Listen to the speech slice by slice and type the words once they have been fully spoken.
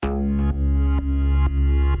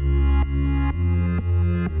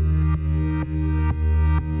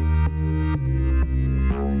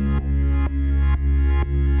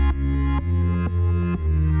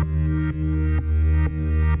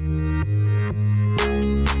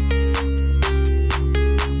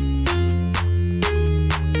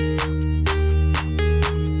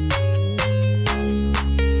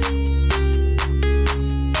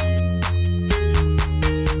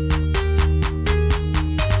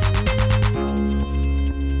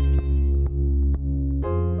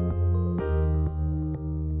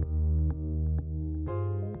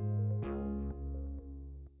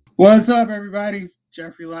What's up, everybody?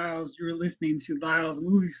 Jeffrey Lyles. You're listening to Lyles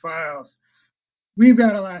Movie Files. We've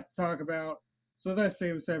got a lot to talk about, so let's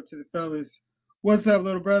say what's up to the fellas. What's up,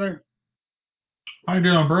 little brother? How you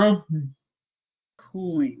doing, bro?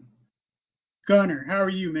 Cooling. Gunner, how are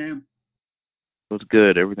you, man? What's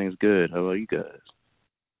good? Everything's good. How about you guys?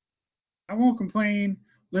 I won't complain.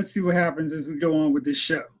 Let's see what happens as we go on with this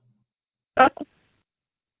show. I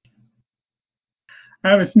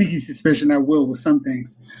have a sneaky suspicion I will with some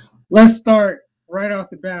things. Let's start right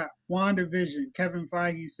off the bat. WandaVision. Kevin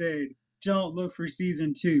Feige said, don't look for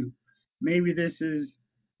season two. Maybe this is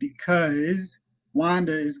because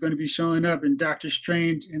Wanda is going to be showing up in Doctor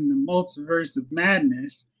Strange in the Multiverse of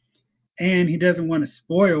Madness, and he doesn't want to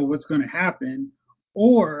spoil what's going to happen,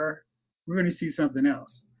 or we're going to see something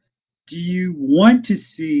else. Do you want to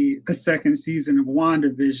see a second season of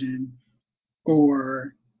WandaVision,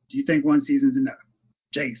 or do you think one season's enough?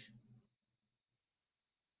 Jace.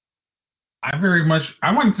 I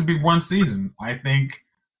want it to be one season. I think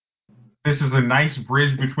this is a nice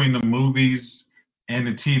bridge between the movies and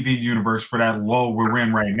the TV universe for that lull we're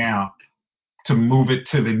in right now to move it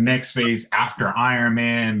to the next phase after Iron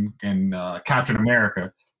Man and Captain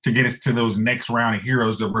America to get us to those next round of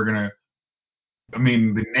heroes that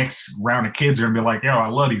the next round of kids are gonna be like, yo, I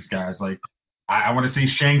love these guys. Like, I want to see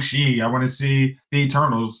Shang-Chi. I want to see the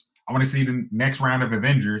Eternals. I want to see the next round of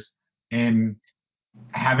Avengers. And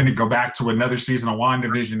having to go back to another season of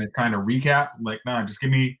WandaVision and kind of recap, like, nah, just give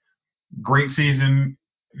me great season.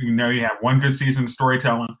 You have one good season of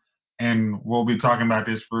storytelling, and we'll be talking about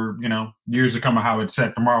this for, years to come of how it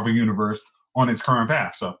set the Marvel Universe on its current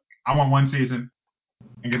path. So I want one season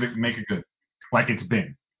and make it good, like it's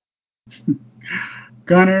been.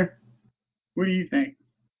 Gunner, what do you think?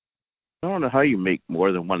 I don't know how you make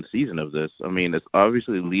more than one season of this. I mean, it's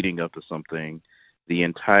obviously leading up to something. The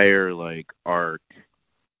entire arc.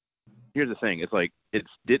 Here's the thing: it's like it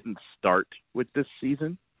didn't start with this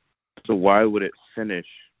season, so why would it finish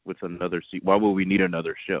with another season? Why would we need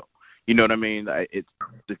another show? You know what I mean? I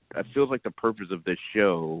feel like the purpose of this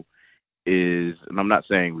show is, and I'm not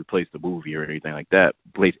saying replace the movie or anything like that,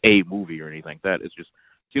 replace a movie or anything like that. It's just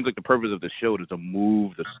seems like the purpose of the show is to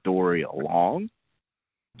move the story along.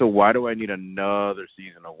 So why do I need another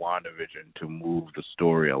season of WandaVision to move the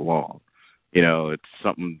story along? It's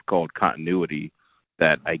something called continuity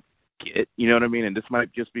that I get. You know what I mean? And this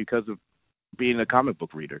might just be because of being a comic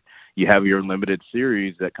book reader. You have your limited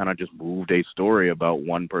series that kind of just moved a story about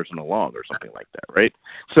one person along or something like that, right?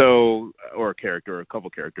 So, or a character, or a couple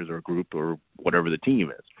characters, or a group, or whatever the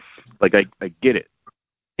team is. Like, I get it.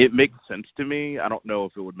 It makes sense to me. I don't know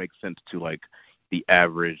if it would make sense to, the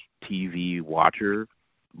average TV watcher,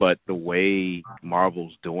 but the way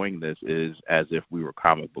Marvel's doing this is as if we were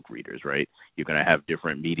comic book readers, right? You're going to have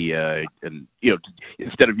different media, and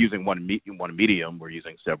instead of using one medium, we're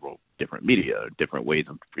using several different media, different ways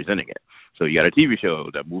of presenting it. So you got a TV show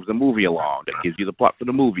that moves the movie along, that gives you the plot for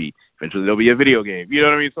the movie. Eventually, there'll be a video game. You know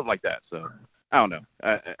what I mean? Something like that. So I don't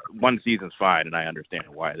know. One season's fine, and I understand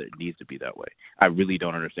why it needs to be that way. I really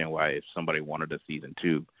don't understand why, if somebody wanted a season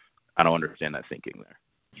two, I don't understand that thinking there.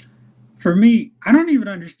 For me, I don't even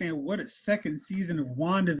understand what a second season of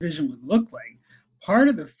WandaVision would look like. Part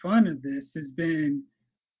of the fun of this has been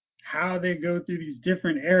how they go through these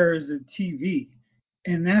different eras of TV.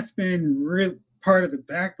 And that's been real part of the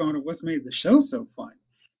backbone of what's made the show so fun.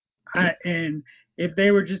 And if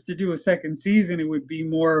they were just to do a second season, it would be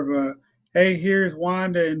more of a, hey, here's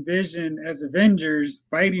Wanda and Vision as Avengers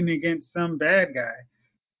fighting against some bad guy.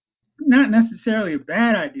 Not necessarily a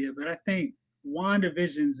bad idea, but I think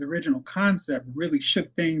WandaVision's original concept really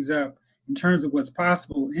shook things up in terms of what's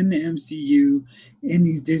possible in the MCU, in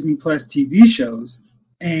these Disney Plus TV shows.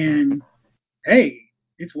 And hey,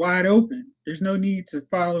 it's wide open. There's no need to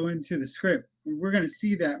follow into the script. We're going to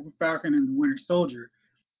see that with Falcon and the Winter Soldier,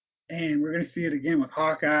 and we're going to see it again with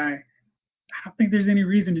Hawkeye. I don't think there's any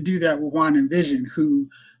reason to do that with Wanda and Vision, who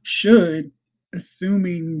should,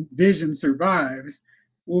 assuming Vision survives,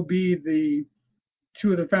 will be the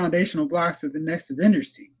two of the foundational blocks of the next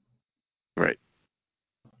Avengers team. Right.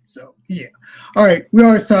 So yeah. All right. We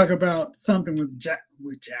always talk about something with Zack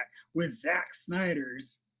Snyder's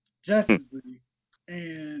Justice League,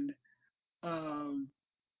 and um,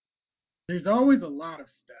 there's always a lot of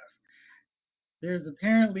stuff. There's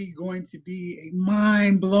apparently going to be a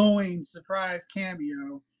mind blowing surprise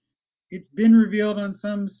cameo. It's been revealed on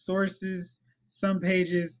some sources, some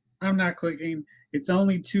pages. I'm not clicking. It's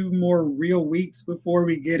only 2 more real weeks before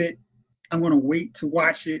we get it. I'm going to wait to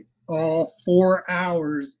watch it all 4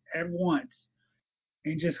 hours at once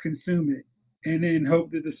and just consume it and then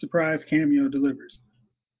hope that the surprise cameo delivers.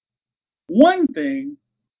 One thing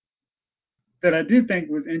that I did think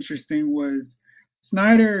was interesting was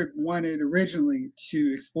Snyder wanted originally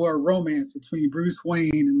to explore romance between Bruce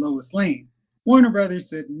Wayne and Lois Lane. Warner Brothers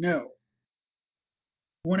said no.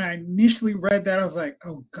 When I initially read that, I was like,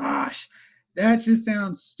 oh gosh, that just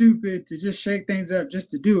sounds stupid to just shake things up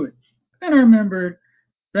just to do it. Then I remembered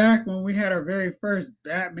back when we had our very first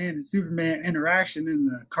Batman and Superman interaction in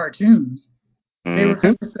the cartoons, they were Mm-hmm.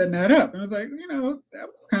 kind of setting that up. And I was like, that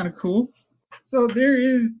was kind of cool. So there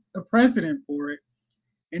is a precedent for it,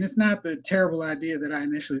 and it's not the terrible idea that I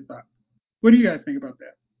initially thought. What do you guys think about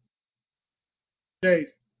that? Jace?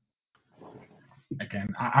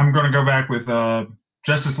 Again, I'm going to go back with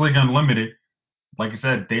Justice League Unlimited. Like I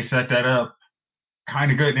said, they set that up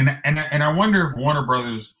kind of good, and I wonder if Warner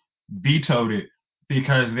Brothers vetoed it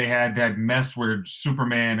because they had that mess where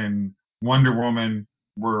Superman and Wonder Woman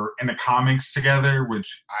were in the comics together, which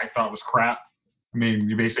I thought was crap. I mean,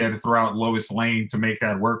 you basically had to throw out Lois Lane to make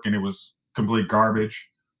that work, and it was complete garbage.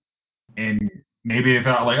 And maybe they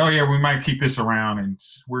felt like, oh yeah, we might keep this around, and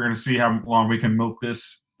we're going to see how long we can milk this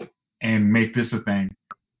and make this a thing.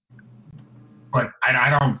 But I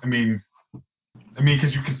don't.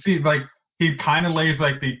 Because you can see like he kind of lays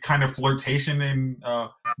like the kind of flirtation in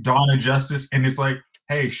Dawn of Justice, and it's like,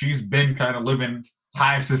 hey, she's been kind of living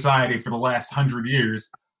high society for the last 100 years,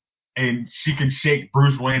 and she can shake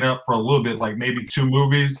Bruce Wayne up for a little bit, like maybe 2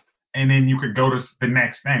 movies, and then you could go to the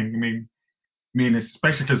next thing.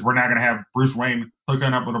 Especially because we're not gonna have Bruce Wayne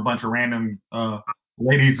hooking up with a bunch of random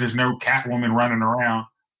ladies. There's no Catwoman running around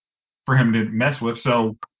for him to mess with,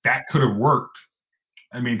 so that could have worked.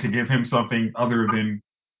 To give him something other than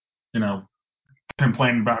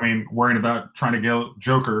complaining about, worrying about trying to kill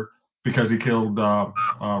Joker because he killed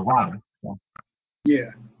Robin. So,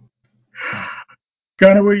 Yeah.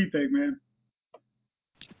 Gunnar, what do you think, man?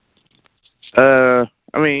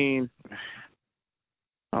 I mean,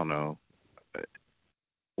 I don't know.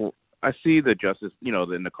 Well, I see the Justice,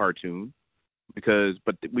 in the cartoon,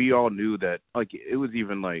 but we all knew that, like, it was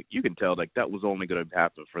even like you can tell like that was only going to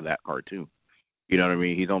happen for that cartoon. You know what I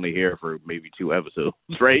mean? He's only here for maybe 2 episodes,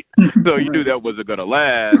 right? So you knew that wasn't gonna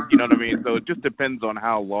last. You know what I mean? So it just depends on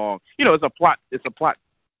how long. It's a plot. It's a plot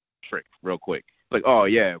trick, real quick. Like, oh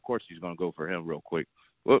yeah, of course he's gonna go for him real quick.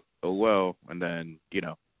 Whoop, oh well, and then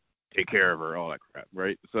take care of her, all that crap,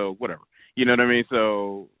 right? So whatever. You know what I mean?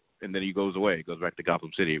 So and then he goes away. He goes back to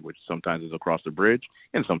Gotham City, which sometimes is across the bridge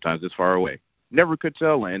and sometimes it's far away. Never could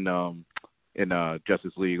tell in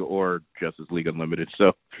Justice League or Justice League Unlimited.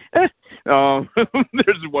 So there's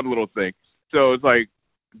one little thing. So it's like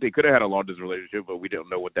they could have had a long distance relationship, but we didn't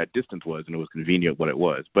know what that distance was, and it was convenient what it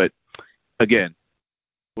was. But again,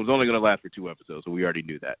 it was only going to last for 2 episodes, so we already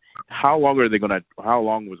knew that. How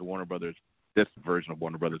long was Warner Brothers, this version of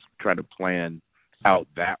Warner Brothers, trying to plan out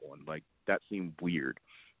that one? Like, that seemed weird,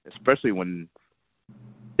 especially when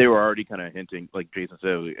they were already kind of hinting, like Jason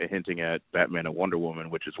said, hinting at Batman and Wonder Woman,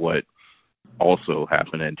 which is what also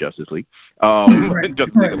happened in Justice League.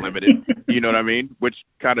 Justice League Unlimited, you know what I mean? Which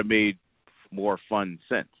kind of made more fun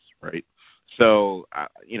sense, right? So,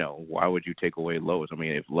 why would you take away Lois?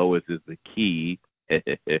 If Lois is the key,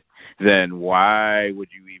 then why would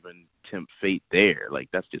you even tempt fate there? Like,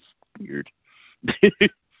 that's just weird.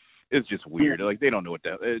 It's just weird. Like, they don't know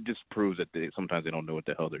it just proves that sometimes they don't know what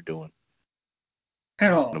the hell they're doing.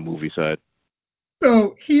 At all. On the movie side.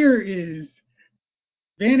 So here is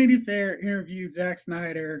Vanity Fair interviewed Zack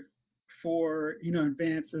Snyder for,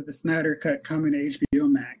 advance of the Snyder Cut coming to HBO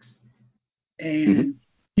Max. And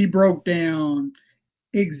he broke down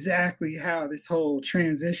exactly how this whole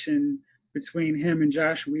transition between him and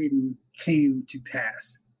Josh Whedon came to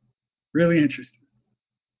pass. Really interesting.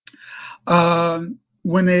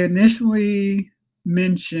 When they initially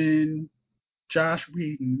mentioned Josh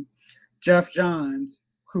Whedon, Jeff Johns,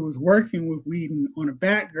 who was working with Whedon on a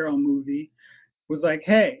Batgirl movie, was like,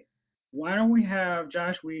 hey, why don't we have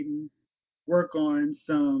Josh Whedon work on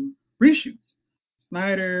some reshoots?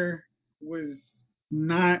 Snyder was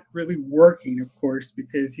not really working, of course,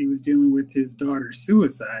 because he was dealing with his daughter's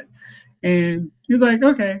suicide. And he was like,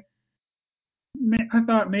 okay, I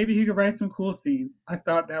thought maybe he could write some cool scenes. I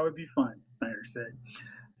thought that would be fun, Snyder said.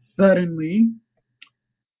 Suddenly,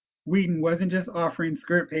 Whedon wasn't just offering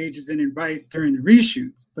script pages and advice during the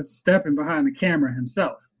reshoots, but stepping behind the camera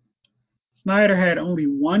himself. Snyder had only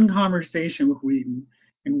one conversation with Whedon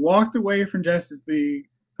and walked away from Justice League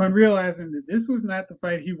upon realizing that this was not the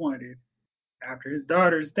fight he wanted after his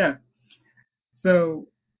daughter's death. So,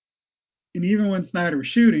 and even when Snyder was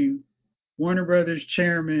shooting, Warner Brothers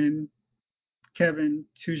chairman Kevin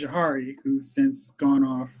Tsujihara, who's since gone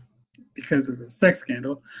off because of a sex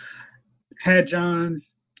scandal, had Johns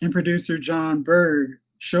and producer John Berg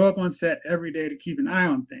show up on set every day to keep an eye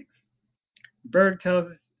on things. Berg tells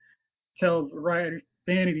writer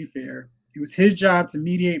Vanity Fair it was his job to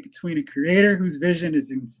mediate between a creator whose vision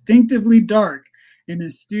is instinctively dark and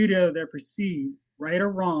a studio that perceived, right or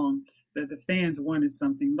wrong, that the fans wanted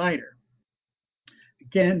something lighter.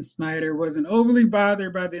 Again, Snyder wasn't overly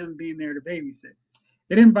bothered by them being there to babysit.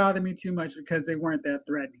 It didn't bother me too much because they weren't that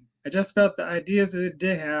threatening. I just felt the ideas that it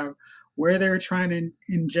did have, where they were trying to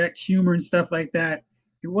inject humor and stuff like that,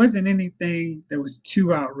 it wasn't anything that was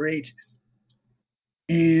too outrageous.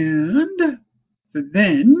 And so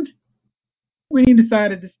then, when he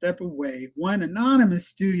decided to step away, one anonymous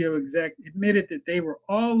studio exec admitted that they were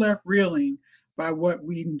all left reeling by what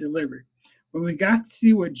Whedon delivered. When we got to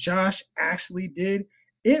see what Josh actually did,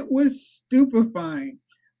 it was stupefying.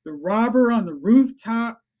 The robber on the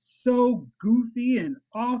rooftop, so goofy and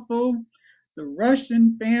awful. The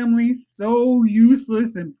Russian family, so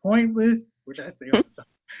useless and pointless, which I say all the time.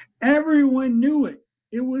 Everyone knew it.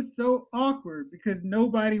 It was so awkward because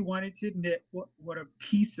nobody wanted to admit what a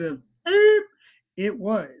piece of it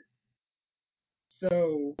was.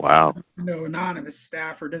 So, Wow. Anonymous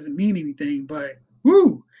staffer doesn't mean anything, but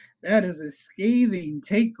whoo, that is a scathing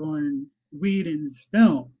take on Whedon's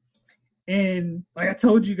film. And like I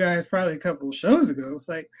told you guys probably a couple of shows ago, it's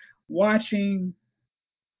like watching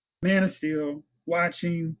Man of Steel,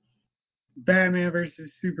 watching Batman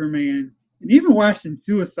versus Superman, and even watching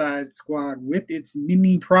Suicide Squad with its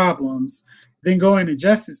many problems, then going to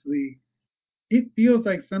Justice League, it feels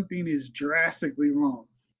like something is drastically wrong.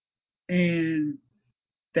 And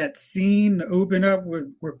that scene open up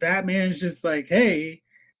with where Batman's just like, "Hey,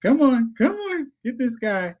 come on, get this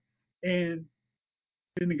guy," and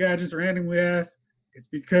then the guy just randomly asks, "It's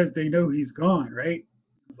because they know he's gone, right?"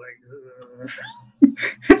 It's like,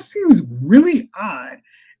 that seems really odd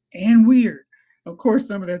and weird. Of course,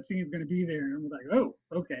 some of that scene is going to be there, and I'm like, "Oh,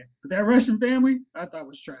 okay." But that Russian family, I thought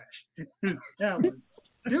was trash. That was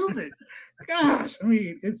stupid. Gosh, I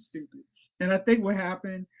mean, it's stupid. And I think what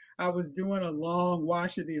happened, I was doing a long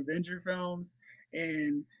watch of the Avenger films,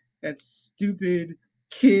 and that stupid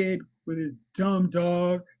kid with his dumb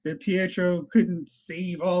dog that Pietro couldn't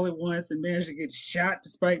save all at once and managed to get shot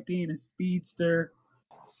despite being a speedster.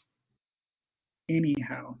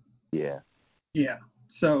 Anyhow, Yeah. yeah.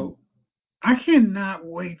 So I cannot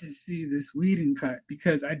wait to see this Whedon cut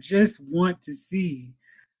because I just want to see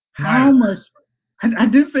how much. I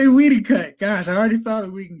did say Whedon cut. Gosh, I already saw the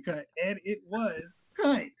Whedon cut, and it was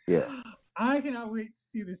cut. Yeah. I cannot wait to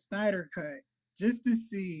see the Snyder cut just to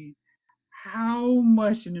see how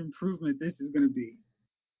much an improvement this is going to be.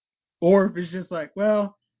 Or if it's just like,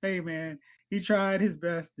 well, hey man, he tried his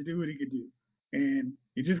best to do what he could do, and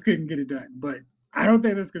he just couldn't get it done. But I don't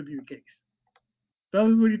think that's going to be the case. So,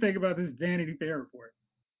 what do you think about this Vanity Fair report?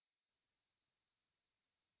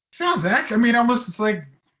 Sounds accurate. I mean, almost it's like,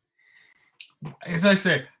 as I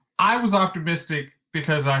say, I was optimistic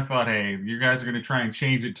because I thought, hey, you guys are going to try and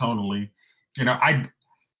change it tonally. I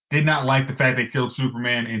did not like the fact they killed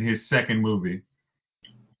Superman in his second movie.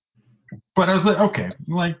 But I was like, okay,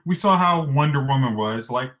 like we saw how Wonder Woman was,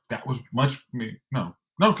 like that was much no,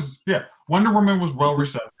 because yeah, Wonder Woman was well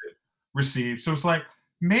received. So it's like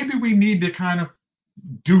maybe we need to kind of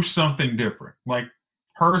do something different. Like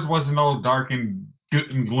hers wasn't all dark and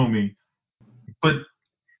gloomy, but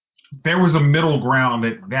there was a middle ground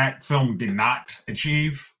that film did not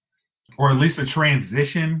achieve, or at least a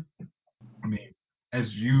transition. I mean,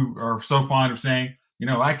 as you are so fond of saying,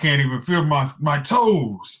 I can't even feel my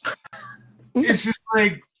toes. It's just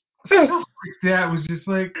like stuff like that was just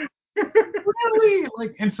like really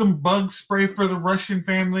like, and some bug spray for the Russian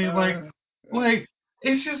family, like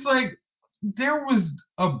it's just like there was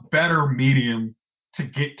a better medium to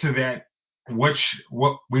get to that what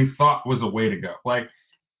we thought was a way to go. Like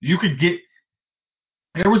you could get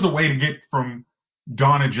there was a way to get from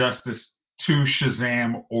Dawn of Justice to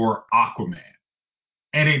Shazam or Aquaman,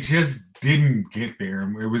 and it just didn't get there.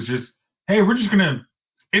 It was just, hey, we're just gonna,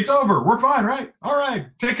 it's over, we're fine, right? All right,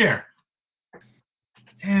 take care.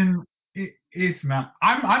 And it's not.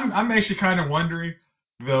 I'm actually kind of wondering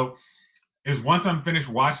though. Is once I'm finished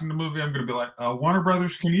watching the movie, I'm gonna be like, Warner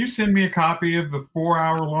Brothers, can you send me a copy of the 4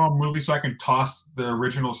 hour long movie so I can toss the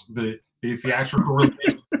originals, the theatrical release?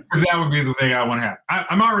 Because that would be the thing I want to have.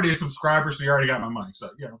 I'm already a subscriber, so you already got my money. So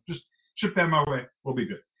just ship that my way. We'll be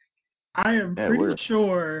good. I am pretty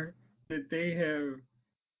sure that they have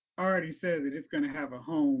already said that it's going to have a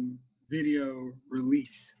home video release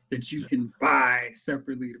that you can buy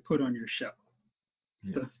separately to put on your shelf.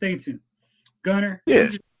 Yeah. So stay tuned. Gunner? Yeah.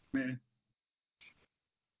 Man.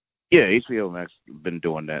 Yeah, HBO Max been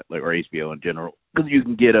doing that, like, or HBO in general, because you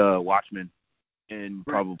can get Watchmen and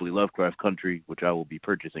probably Lovecraft Country, which I will be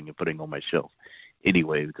purchasing and putting on my shelf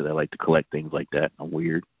anyway because I like to collect things like that. I'm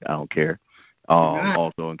weird. I don't care.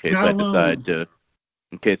 Also, in case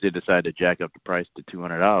they decide to jack up the price to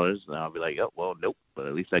 $200, I'll be like, oh well, nope. But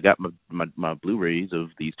at least I got my Blu-rays of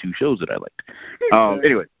these 2 shows that I liked.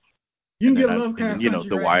 Anyway, you can get Lovecraft Country,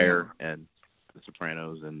 The Wire and The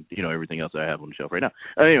Sopranos and everything else I have on the shelf right now.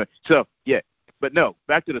 Anyway, so yeah. But no,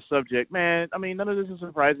 back to the subject, man. I mean, none of this is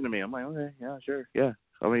surprising to me. I'm like, okay, yeah, sure, yeah.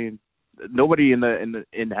 I mean, nobody in the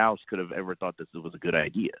house could have ever thought this was a good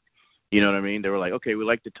idea. You know what I mean? They were like, okay, we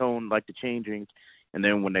like the tone, like the changing, and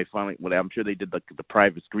then when they finally, I'm sure they did like the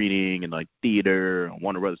private screening and like theater and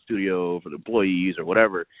Warner Brothers Studio for the employees or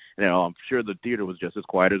whatever. And I'm sure the theater was just as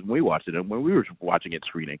quiet as when we watched it and when we were watching it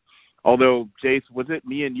screening. Although, Jace, was it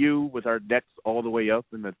me and you with our necks all the way up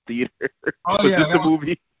in the theater? Oh was this the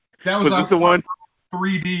movie? That was this the one?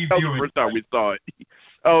 3D that was viewing. the first time we saw it.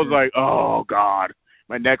 I was like, oh, God.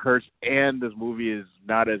 My neck hurts, and this movie is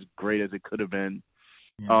not as great as it could have been.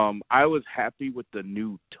 Yeah. I was happy with the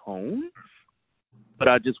new tone, but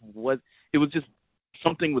it was just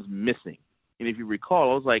something was missing. And if you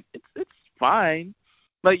recall, I was like, it's fine.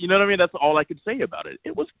 Like, you know what I mean? That's all I could say about it.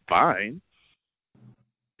 It was fine.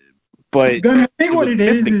 But I think what it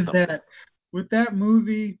is that with that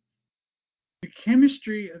movie, the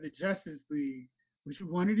chemistry of the Justice League, which we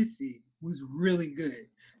wanted to see, was really good.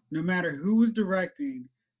 No matter who was directing,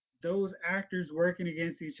 those actors working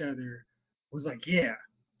against each other was like, yeah,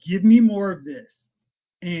 give me more of this.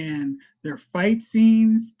 And their fight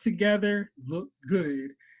scenes together looked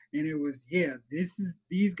good. And it was, yeah,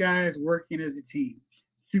 these guys working as a team.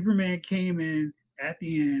 Superman came in at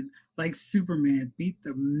the end like Superman, beat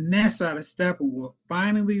the mess out of Steppenwolf,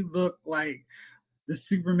 finally looked like the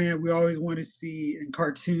Superman we always want to see in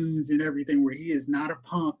cartoons and everything, where he is not a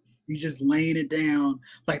punk. He's just laying it down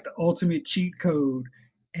like the ultimate cheat code.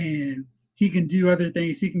 And he can do other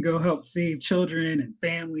things. He can go help save children and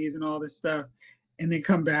families and all this stuff, and then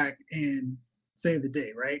come back and save the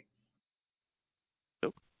day, right?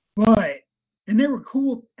 Nope. And there were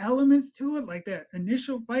cool elements to it, like that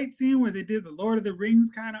initial fight scene where they did the Lord of the Rings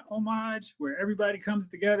kind of homage, where everybody comes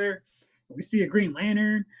together. We see a Green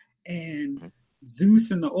Lantern and Zeus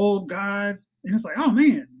and the old gods, and it's like, oh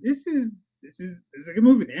man, this is a good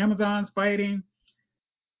movie. The Amazons fighting.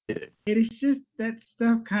 It is just that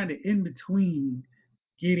stuff kind of in between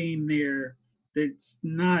getting there that's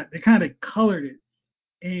not, they kind of colored it.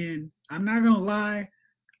 And I'm not gonna lie,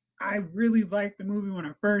 I really liked the movie when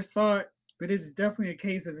I first saw it, but it's definitely a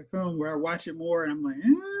case of a film where I watch it more and I'm like,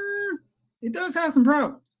 it does have some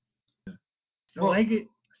problems. So like it,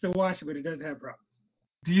 still watch it, but it does have problems.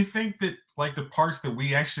 Do you think that like the parts that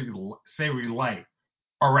we actually say we like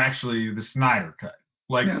are actually the Snyder cut?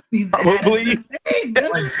 Like, probably.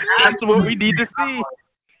 That's what we need to see.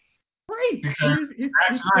 Right.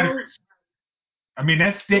 It's Snyder. I mean,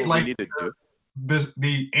 that's like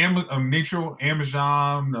the initial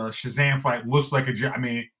Amazon Shazam fight looks like a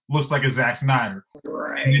Zack Snyder.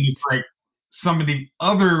 Right. And then it's like some of the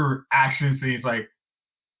other action scenes, like,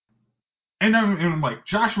 and I'm like,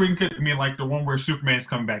 Josh Whedon could, like the one where Superman's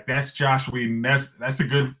coming back. That's Josh Whedon. That's a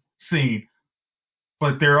good scene.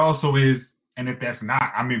 But there also is, and if that's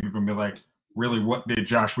not, I'm even gonna be like, really, what did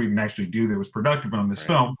Josh Whedon actually do that was productive on this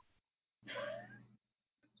film?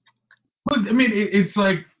 But I mean, it's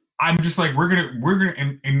like, I'm just like, we're gonna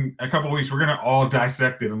in a couple of weeks, we're gonna all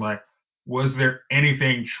dissect it and like, was there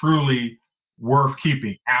anything truly worth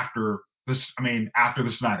keeping after this? After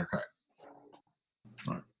the Snyder cut.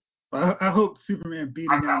 I hope Superman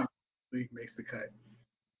beating down the League makes the cut.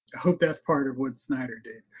 I hope that's part of what Snyder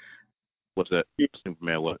did. What's that?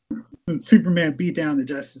 Superman what? Superman beat down the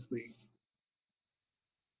Justice League.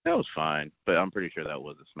 That was fine, but I'm pretty sure that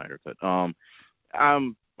was a Snyder cut.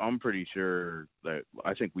 I'm pretty sure that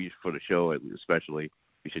I think we, for the show especially,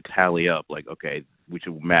 we should tally up. Like, okay, we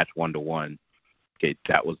should match 1-to-1. Okay,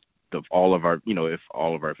 that was all of our, if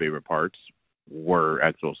all of our favorite parts were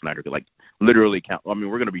actual Snyder cut. Like, literally count. I mean,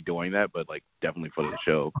 we're gonna be doing that, but like, definitely for the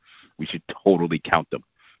show, we should totally count them.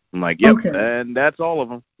 I'm like, yep, okay. And that's all of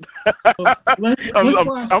them.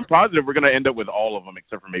 I'm positive we're gonna end up with all of them,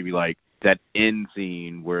 except for maybe like that end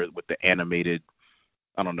scene where with the animated,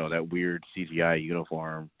 I don't know, that weird CGI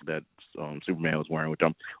uniform that Superman was wearing, which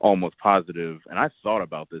I'm almost positive. And I thought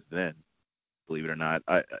about this then, believe it or not.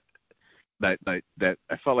 I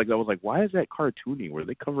felt like that was like, why is that cartoony? Were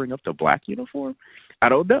they covering up the black uniform? I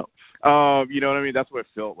don't know. You know what I mean? That's what it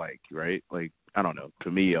felt like, right? Like, I don't know.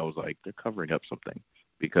 To me, I was like, they're covering up something.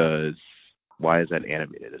 Because why is that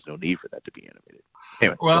animated? There's no need for that to be animated.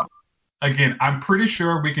 Anyway. Well, again, I'm pretty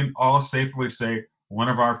sure we can all safely say one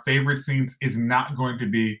of our favorite scenes is not going to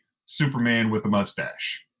be Superman with a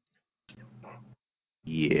mustache.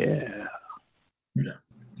 Yeah. Yeah.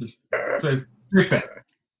 Just take that.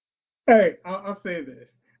 Hey, I'll say this.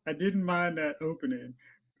 I didn't mind that opening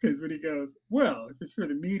because when he goes, well, if it's for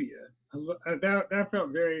the media, that felt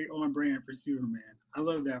very on brand for Superman. I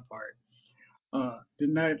love that part. Did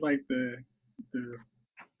not like the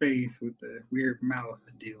face with the weird mouth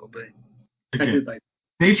deal, but I Again, did like.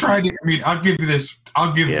 they tried to. I mean, I'll give this.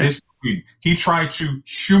 I'll give Yeah. this. He tried to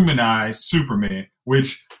humanize Superman,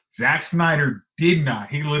 which Zack Snyder did not.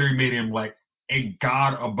 He literally made him like a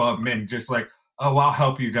god above men. Just like, oh, I'll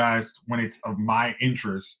help you guys when it's of my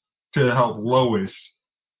interest to help Lois.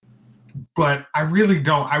 But I really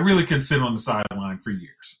don't. I really could sit on the sideline for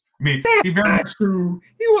years. I mean, he very Not much. true.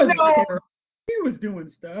 He wasn't No, terrible. He was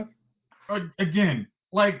doing stuff. again,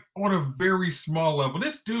 like on a very small level.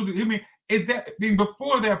 This dude, I mean,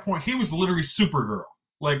 before that point, he was literally Supergirl.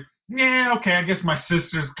 Like, yeah, okay, I guess my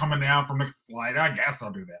sister's coming down from the flight. I guess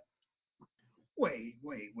I'll do that. Wait.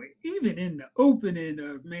 Even in the opening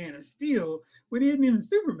of Man of Steel, when he isn't even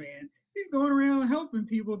Superman, he's going around helping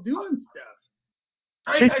people doing stuff.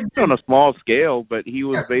 It's on a small scale, but he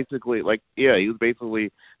was Yes. basically he was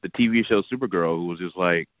basically the TV show Supergirl, who was just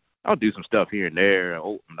like, I'll do some stuff here and there.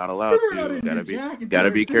 Oh, I'm not allowed to.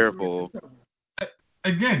 Gotta be careful.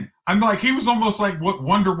 Again, I'm like, he was almost like what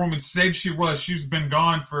Wonder Woman said she was. She's been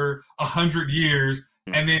gone for 100 years,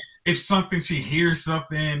 and then if something, she hears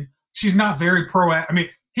something, she's not very proactive. I mean,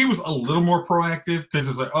 he was a little more proactive because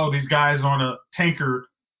it's like, oh, these guys on a tanker,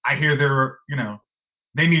 I hear they're,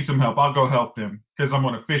 they need some help. I'll go help them because I'm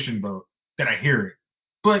on a fishing boat. That I hear it,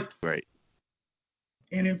 but Right.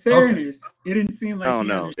 And in fairness, it didn't seem like he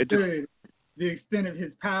no. understood the extent of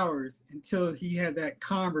his powers until he had that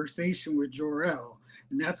conversation with Jor-El.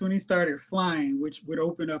 And that's when he started flying, which would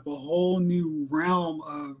open up a whole new realm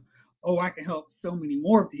of, oh, I can help so many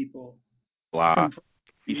more people. Fly.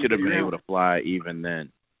 He should have been able to fly even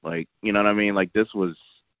then. Like, you know what I mean? Like, this was,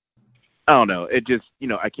 I don't know. It just,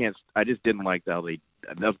 I just didn't like how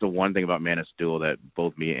that's the one thing about Man of Steel that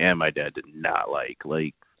both me and my dad did not like.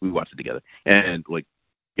 Like, we watched it together. And, like,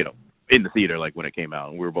 in the theater, like, when it came out,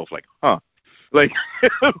 and we were both like, huh. Like,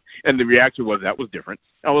 and the reaction was that was different.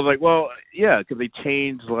 I was like, well, yeah, because they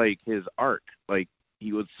changed, like, his arc. Like,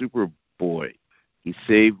 he was Superboy. He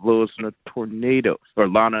saved Lois in a tornado, or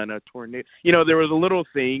Lana in a tornado. There was a little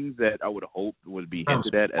things that I would hope would be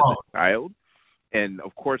hinted at as a child. And,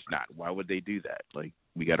 of course not. Why would they do that? Like,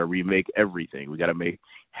 we got to remake everything. We got to make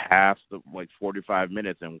half the, 45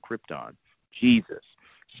 minutes in Krypton. Jesus.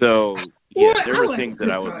 So, yeah, there were things that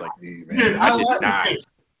I was like, I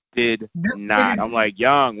did not. I'm like,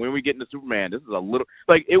 Young, when we get into Superman, this is a little,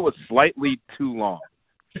 like, it was slightly too long.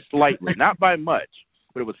 Slightly. Not by much,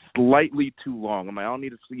 but it was slightly too long. I'm like, I don't need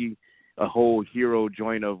to see a whole hero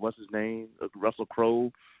joint of, what's his name, Russell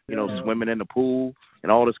Crowe, swimming in the pool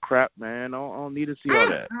and all this crap, man. I don't need to see all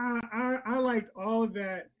that. I liked all of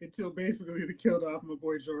that until basically they killed off my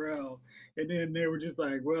boy Jor-El. And then they were just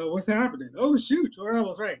like, well, what's happening? Oh, shoot, Jor-El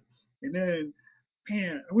was right. And then,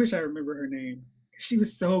 man, I wish I remember her name. She was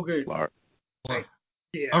so good. Laura.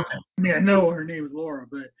 Yeah. Okay. I mean, I know her name is Laura,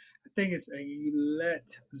 but I think it's Ayelet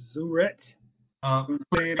Zuret.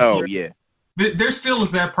 Yeah. There still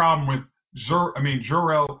is that problem with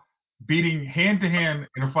Jor-El beating hand-to-hand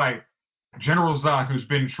in a fight General Zod, who's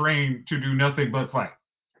been trained to do nothing but fight.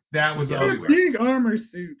 That was big armor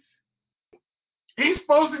suits. He's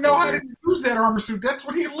supposed to know how to use that armor suit. That's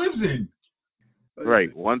what he lives in.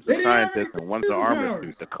 Right. One's a scientist and one's an armor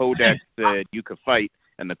suit. The Codex said you could fight,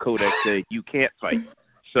 and the Codex said you can't fight.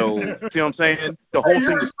 So, see what I'm saying? The whole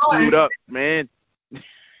thing is screwed up, man.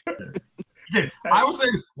 Yeah, I would say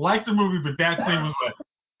like the movie, but that scene was like,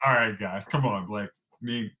 all right, guys, come on, like, I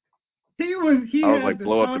mean, he had like,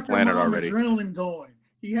 blow up the planet already. Adrenaline going.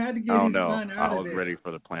 He had to get his son out of there. Ready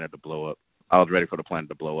for the planet to blow up. I was ready for the planet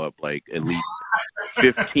to blow up like at least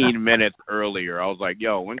 15 minutes earlier. I was like,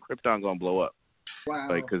 yo, when Krypton gonna blow up? Wow.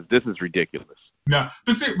 Like, because this is ridiculous. No,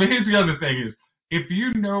 but here's the other thing is, if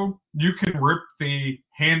you know you can rip the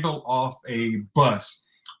handle off a bus,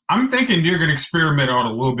 I'm thinking you're going to experiment on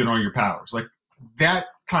a little bit on your powers. Like, that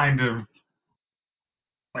kind of,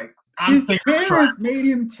 like, his parents made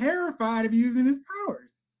him terrified of using his powers.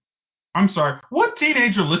 I'm sorry. What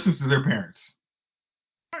teenager listens to their parents?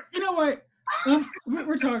 You know what?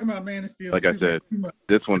 We're talking about Man of Steel. Like I said,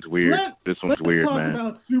 this one's weird. Let's talk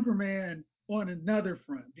about Superman on another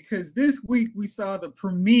front, because this week we saw the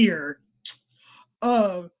premiere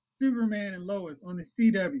of Superman and Lois on the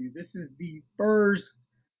CW. This is the first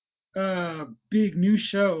big new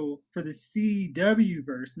show for the CW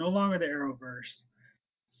verse, no longer the Arrowverse.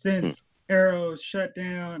 since Arrow shut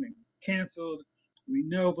down and canceled, we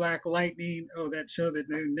know Black Lightning, that show that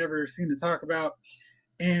they never seem to talk about,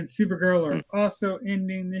 and Supergirl are also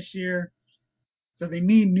ending this year. So they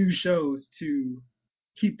need new shows to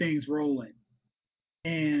keep things rolling.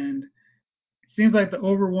 And it seems like the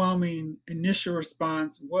overwhelming initial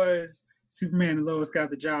response was Superman and Lois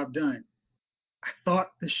got the job done. I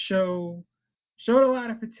thought the show showed a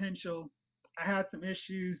lot of potential. I had some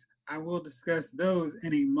issues. I will discuss those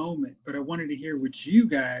in a moment, but I wanted to hear what you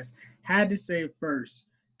guys had to say first.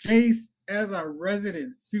 Jace, as our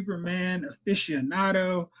resident Superman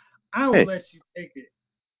aficionado, I will let you take it.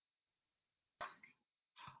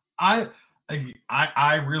 I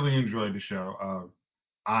really enjoyed the show.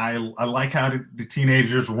 I like how the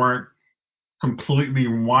teenagers weren't completely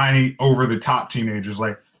whiny, over the top teenagers.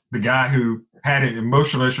 Like the guy who had an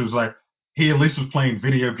emotional issue was like, he at least was playing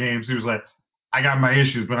video games. He was like, I got my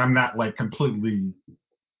issues, but I'm not like completely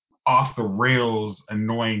off the rails,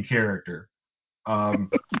 annoying character.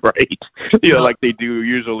 Right. Yeah, like they do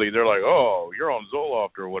usually. They're like, oh, you're on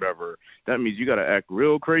Zoloft or whatever. That means you got to act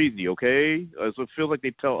real crazy, okay? So it feels like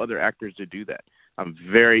they tell other actors to do that. I'm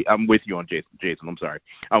with you on Jason. I'm sorry.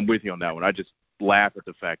 I'm with you on that one. I just laugh at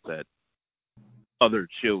the fact that other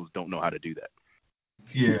shows don't know how to do that.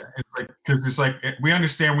 Yeah, it's like, because it's like, we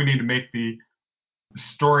understand we need to make the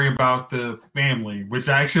story about the family, which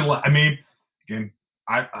I actually, I mean, again,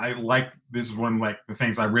 I like, this is one of like the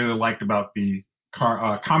things I really liked about the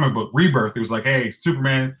comic book Rebirth. It was like, hey,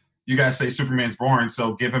 Superman, you guys say Superman's boring,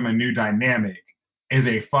 so give him a new dynamic as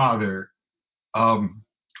a father. And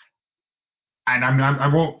I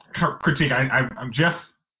won't critique. Jeff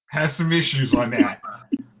has some issues on that.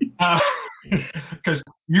 Because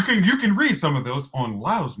you can read some of those on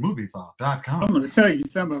LowsMovieFile.com. I'm going to tell you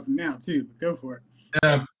some of them now too, but go for it.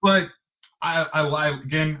 But I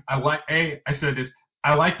said this.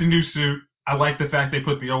 I like the new suit. I like the fact they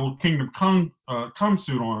put the old Kingdom Come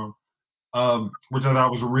suit on him, which I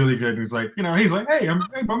thought was really good. And he's like, he's like, hey,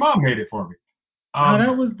 my mom made it for me.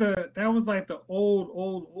 That was like the old.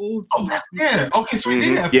 Oh, yeah. Okay, so he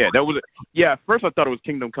did have. Yeah, that was. Yeah, at first I thought it was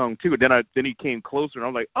Kingdom Come too. Then he came closer, and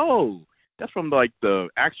I'm like, oh, that's from like the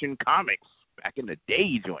Action Comics back in the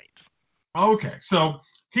day joints. Okay, so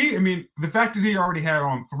the fact that he already had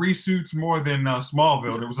on 3 suits more than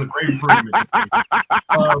Smallville, it was a great improvement.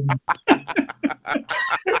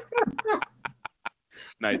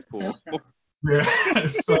 Nice, cool. Yeah.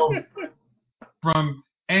 So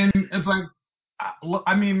and it's like,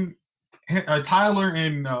 I mean, Tyler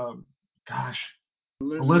and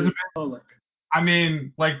Elizabeth. I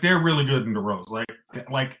mean, like, they're really good in the roles.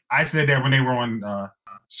 Like I said that when they were on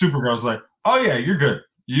Supergirl, I was like, oh yeah, you're good.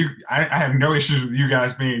 I have no issues with you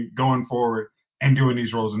guys going forward and doing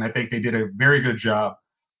these roles, and I think they did a very good job.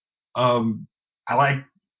 I like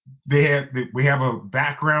we have a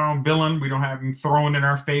background villain. We don't have him thrown in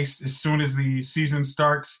our face as soon as the season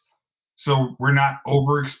starts, so we're not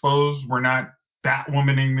overexposed. We're not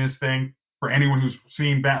Batwomaning this thing. For anyone who's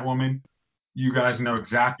seen Batwoman, you guys know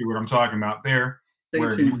exactly what I'm talking about there.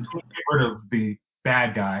 Where you get rid of the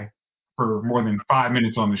bad guy for more than 5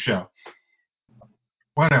 minutes on the show.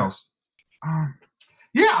 What else?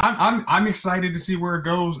 Yeah, I'm excited to see where it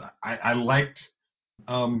goes. I liked.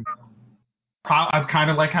 I kind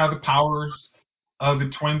of like how the powers of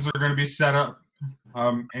the twins are going to be set up.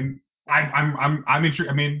 And I'm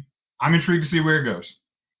intrigued. I mean, I'm intrigued to see where it goes.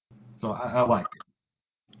 So I liked it.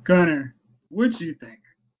 Gunnar, what do you think?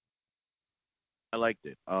 I liked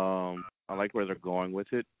it. I like where they're going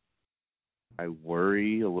with it. I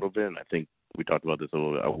worry a little bit, and I think we talked about this a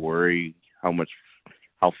little bit. I worry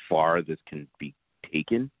how far this can be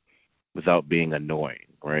taken without being annoying,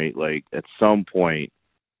 right? Like, at some point,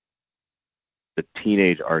 the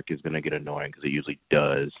teenage arc is going to get annoying, because it usually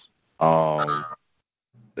does.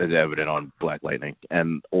 As evident on Black Lightning,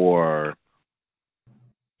 or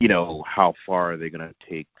how far are they going to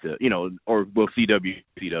take or will CW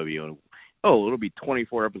and it'll be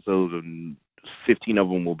 24 episodes and 15 of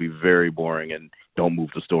them will be very boring and don't move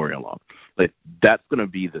the story along. Like, that's going to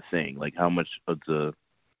be the thing. Like, how much is the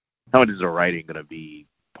writing going to be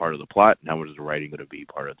part of the plot, and how much is the writing going to be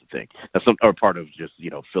part of the thing? Or part of just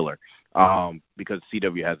filler. Because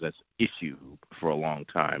CW has this issue for a long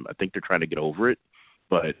time. I think they're trying to get over it,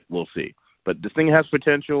 but we'll see. But this thing has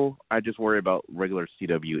potential. I just worry about regular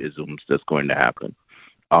CW isms that's going to happen.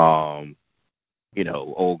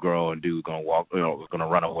 Old girl and dude gonna walk, gonna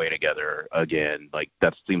run away together again. Like,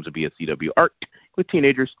 that seems to be a CW arc with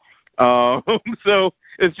teenagers. So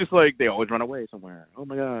it's just like they always run away somewhere. Oh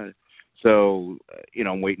my god. So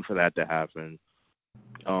I'm waiting for that to happen.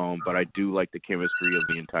 But I do like the chemistry of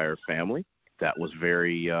the entire family. that was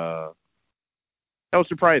very that was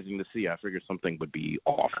surprising to see. I figured something would be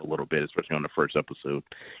off a little bit, especially on the first episode.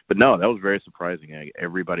 But no, that was very surprising.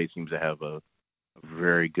 Everybody seems to have a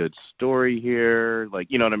very good story here. Like,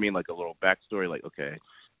 you know what I mean? Like a little backstory. Like, okay,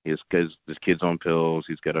 this kid's on pills.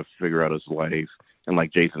 He's got to figure out his life. And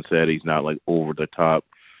like Jason said, he's not like over the top,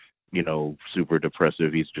 you know, super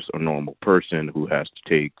depressive. He's just a normal person who has to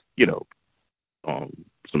take, you know,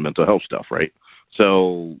 some mental health stuff, right?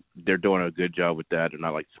 So they're doing a good job with that. They're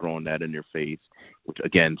not like throwing that in your face, which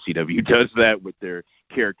again, CW does that with their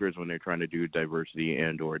characters when they're trying to do diversity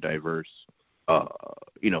and or diverse,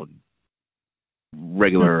 you know,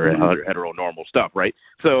 regular heteronormal stuff, right?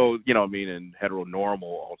 So, you know what I mean? And heteronormal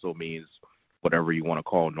also means whatever you want to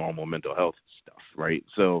call normal mental health stuff, right?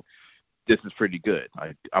 So this is pretty good.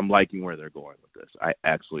 I'm liking where they're going with this. I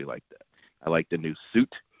actually like that. I like the new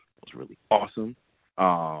suit. It was really awesome.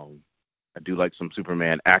 I do like some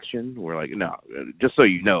Superman action. We're like, no, just so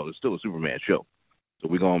you know, it's still a Superman show. So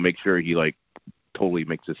we're going to make sure he, like, totally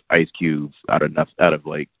makes this ice cube out of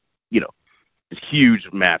like, you know, this huge,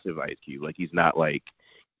 massive ice cube. Like, he's not, like,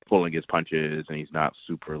 pulling his punches, and he's not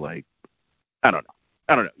super, like, I don't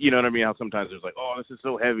know. You know what I mean? How sometimes there's like, oh, this is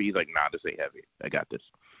so heavy. He's like, nah, this ain't heavy. I got this.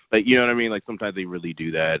 Like, you know what I mean? Like, sometimes they really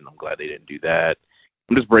do that, and I'm glad they didn't do that.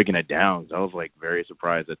 I'm just breaking it down. I was, like, very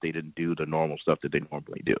surprised that they didn't do the normal stuff that they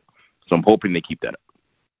normally do. So I'm hoping they keep that up.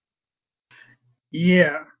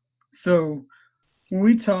 Yeah. So when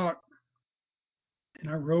we talked, and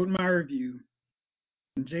I wrote my review,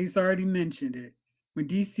 and Jace already mentioned it, when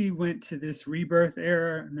DC went to this rebirth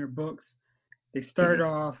era in their books, they started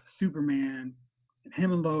off Superman, and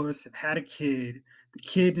him and Lois have had a kid. The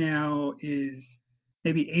kid now is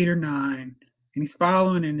maybe 8 or 9, and he's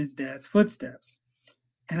following in his dad's footsteps.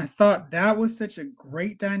 And I thought that was such a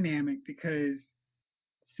great dynamic because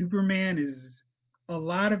Superman is a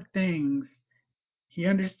lot of things. He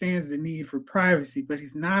understands the need for privacy, but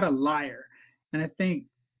he's not a liar. And I think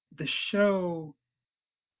the show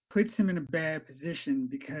puts him in a bad position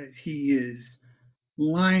because he is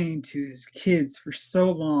lying to his kids for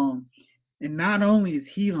so long. And not only is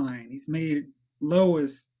he lying, he's made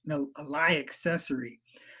Lois a lie accessory,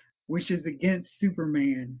 which is against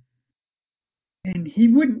Superman. And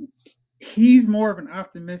he's more of an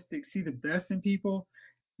optimistic, see the best in people.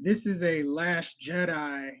 This is a Last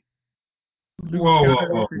Jedi Luke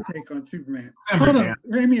Skywalker take on Superman. Hold on,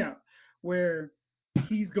 hear me out. Where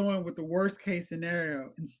he's going with the worst case scenario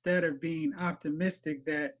instead of being optimistic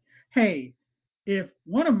that, hey, if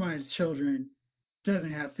one of my children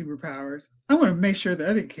doesn't have superpowers, I want to make sure the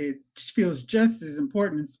other kid feels just as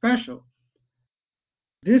important and special.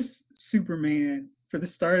 This Superman, for the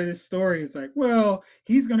start of this story, is like, well,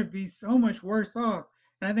 he's going to be so much worse off.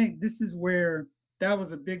 And I think this is where that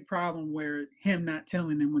was a big problem where him not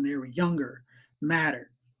telling them when they were younger mattered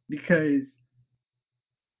because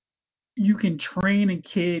you can train a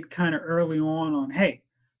kid kind of early on, hey,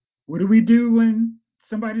 what do we do when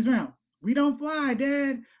somebody's around? We don't fly,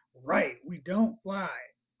 Dad. Right, we don't fly.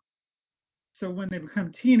 So when they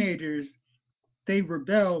become teenagers, they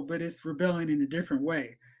rebel, but it's rebelling in a different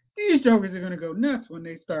way. These jokers are going to go nuts when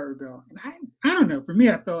they start rebelling. And I don't know. For me,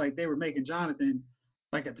 I felt like they were making Jonathan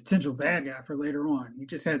like a potential bad guy for later on. He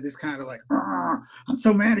just had this kind of like, I'm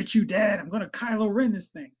so mad at you, Dad. I'm going to Kylo Ren this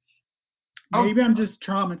thing. Maybe I'm just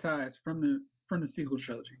traumatized from the sequel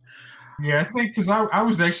trilogy. Yeah, I think because I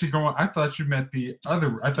was actually going. I thought you meant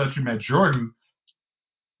Jordan.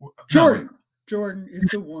 Jordan is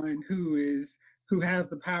the one who has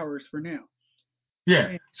the powers for now.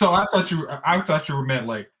 Yeah. So I thought you were meant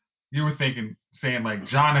like you were saying like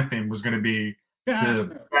Jonathan was going to be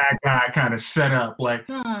the bad guy kind of set up, like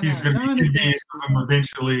he's going to be convinced him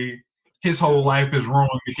eventually. His whole life is ruined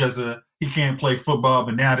because he can't play football,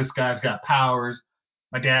 but now this guy's got powers.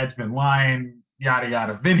 My dad's been lying, yada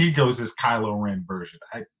yada. Then he goes this Kylo Ren version.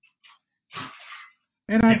 I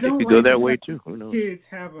don't like go that way too. Who knows? Kids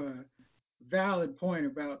have a valid point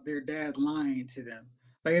about their dad lying to them.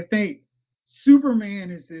 Like I think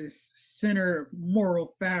Superman is this center of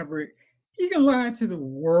moral fabric. He can lie to the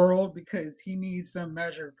world because he needs some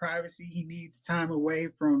measure of privacy. He needs time away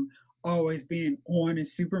from always being on as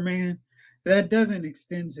Superman. That doesn't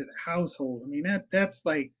extend to the household. I mean, that's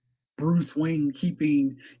like Bruce Wayne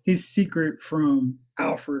keeping his secret from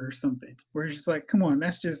Alfred or something. Where it's just like, come on,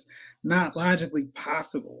 that's just not logically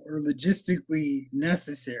possible or logistically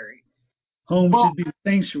necessary. Home should be a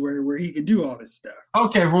sanctuary where he can do all this stuff.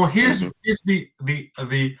 Okay, well here's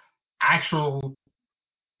the actual,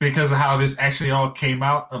 because of how this actually all came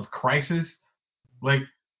out of Crisis. Like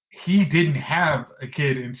he didn't have a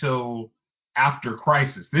kid until after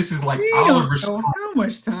Crisis. This is like We Oliver don't know how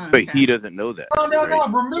much time. But he passed. doesn't know that. No, no,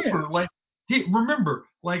 right? no. Remember,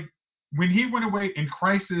 like when he went away in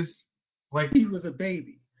Crisis, like He was a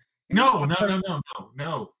baby. no, no, no, no, no,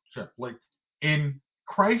 no, Chef. Like in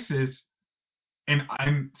Crisis, and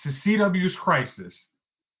CW's Crisis,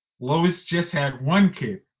 Lois just had one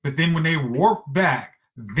kid, but then when they warped back,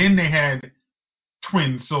 then they had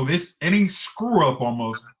twins. So this any screw up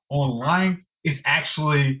almost online is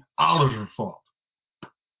actually Oliver's fault.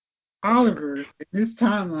 Oliver in this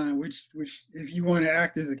timeline, which if you want to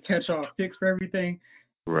act as a catch-all fix for everything,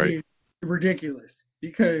 Right. is ridiculous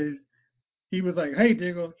because he was like, "Hey,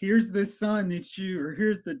 Diggle, here's the son that you, or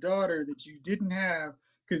here's the daughter that you didn't have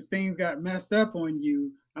because things got messed up on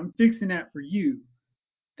you. I'm fixing that for you."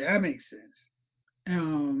 That makes sense.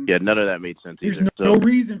 Yeah, none of that made sense There's either. no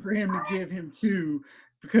reason for him to give him two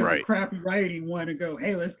because Right. of crappy writing. Want to go,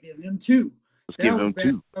 "Hey, let's give him two." Let's That give was him bad.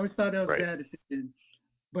 two. I always thought that was Right. a bad decision,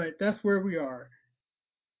 but that's where we are.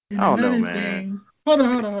 And I don't know, another man. thing, hold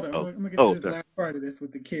on. Oh. I'm gonna get Oh, to this sorry. last part of this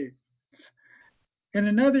with the kids. And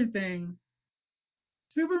another thing,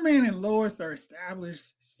 Superman and Lois are established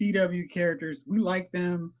CW characters. We like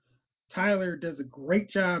them. Tyler does a great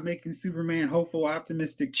job making Superman hopeful,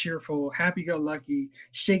 optimistic, cheerful, happy-go-lucky,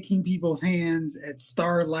 shaking people's hands at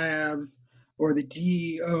Star Labs or the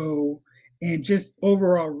DEO, and just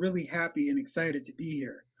overall really happy and excited to be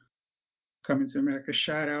here. Coming to America,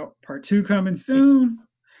 shout out, part 2 coming soon.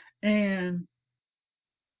 And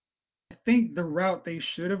I think the route they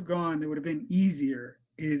should have gone that would have been easier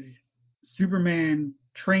is Superman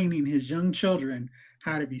training his young children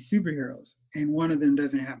how to be superheroes, and one of them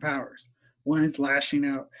doesn't have powers. One is lashing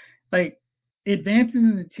out. Like advancing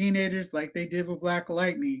in the teenagers like they did with Black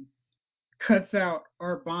Lightning cuts out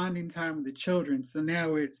our bonding time with the children. So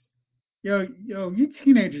now it's yo, you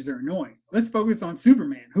teenagers are annoying. Let's focus on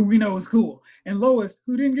Superman, who we know is cool, and Lois,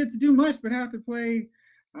 who didn't get to do much but have to play.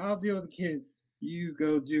 I'll deal with the kids. You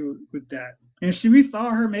go do with that. And we saw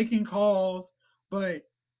her making calls, but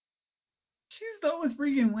she's Lois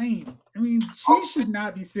freaking Lane. I mean, she should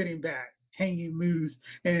not be sitting back, hanging loose,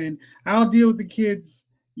 and I'll deal with the kids.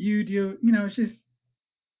 You deal. It's just.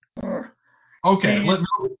 Ugh. Okay, And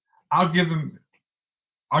I'll give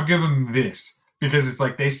them this because it's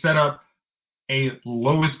like they set up a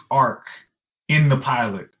Lois arc in the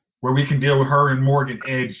pilot where we can deal with her and Morgan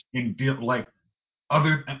Edge and deal like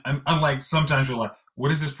other unlike sometimes you're like,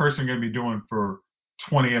 what is this person going to be doing for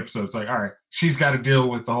 20 episodes? Like, all right, she's got to deal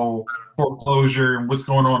with the whole foreclosure and what's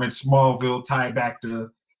going on in Smallville, tie it back to,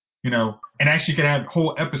 and actually can have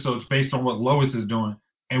whole episodes based on what Lois is doing.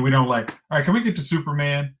 And we don't like, all right, can we get to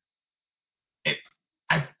Superman?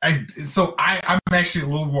 I'm actually a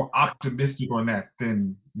little more optimistic on that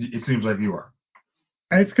than it seems like you are.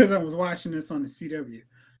 it's because I was watching this on the CW.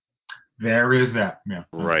 There is that, yeah.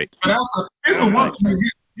 Right. But also,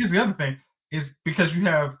 here's the other thing is because you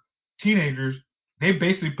have teenagers, they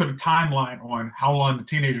basically put a timeline on how long the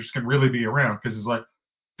teenagers can really be around because it's like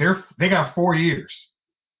they got 4 years,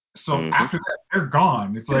 so after that they're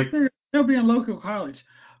gone. It's like they'll be in local college,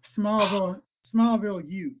 Smallville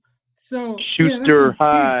U. So Schuster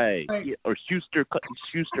High, like, or Schuster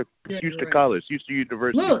right. College, Schuster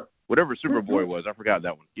University, Look, whatever Superboy was. I forgot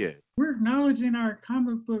that one. Yeah. We're acknowledging our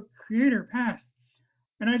comic book creator past,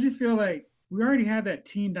 and I just feel like we already had that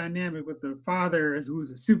teen dynamic with the father as who's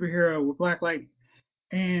a superhero with Black Lightning,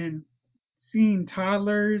 and seeing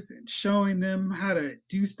toddlers and showing them how to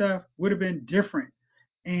do stuff would have been different.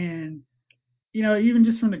 And even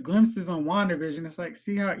just from the glimpses on WandaVision, it's like,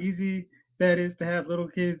 see how easy that is to have little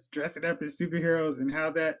kids dressing up as superheroes and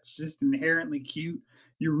how that's just inherently cute.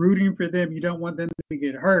 You're rooting for them. You don't want them to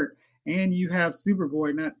get hurt. And you have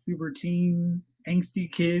Superboy, not super teen,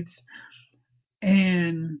 angsty kids.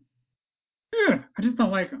 And I just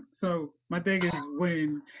don't like them. So my thing is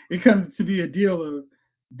when it comes to be a deal of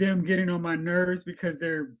them getting on my nerves because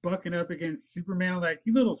they're bucking up against Superman, like,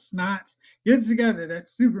 you little snots, get it together. That's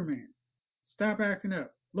Superman. Stop acting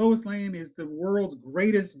up. Lois Lane is the world's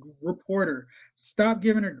greatest reporter. Stop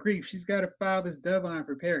giving her grief. She's got to file this deadline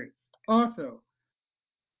for Perry. Also,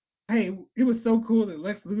 hey, it was so cool that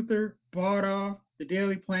Lex Luthor bought off the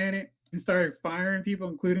Daily Planet and started firing people,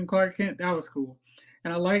 including Clark Kent. That was cool.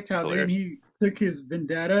 And I liked how then he took his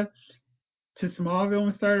vendetta to Smallville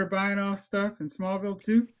and started buying off stuff in Smallville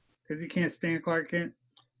too, because he can't stand Clark Kent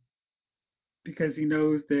because he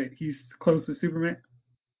knows that he's close to Superman.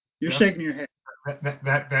 You're shaking your head.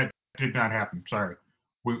 That did not happen. Sorry,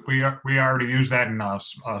 we already used that in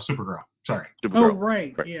Supergirl. Sorry. Oh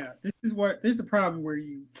right, yeah. There's a problem where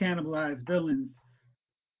you cannibalize villains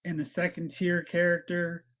and the second tier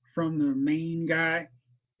character from the main guy,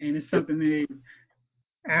 and it's something they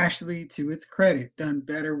Ashley, to its credit, done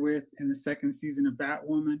better with in the second season of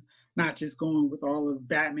Batwoman. Not just going with all of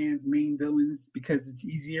Batman's main villains because it's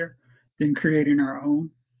easier than creating our own.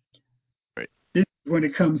 Right. This is when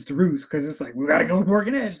it comes to roost because it's like we got to go with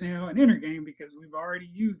Morgan Edge now in Intergame because we've already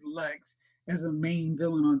used Lex as a main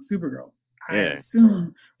villain on Supergirl. I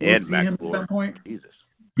assume we'll and see him McAvoy. at some point. Jesus.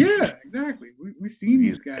 Yeah, exactly. We've seen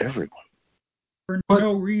these guys Everyone. for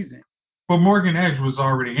no reason. But Morgan Edge was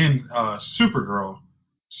already in Supergirl,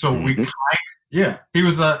 so we he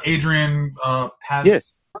was Adrian Paz. Yeah.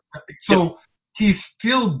 So he's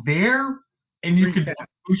still there, and you could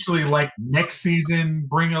usually like next season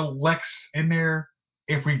bring a Lex in there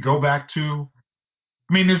if we go back to.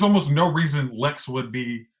 I mean, there's almost no reason Lex would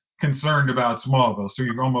be concerned about Smallville. So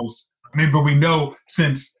you almost, but we know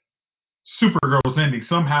since Supergirl's ending,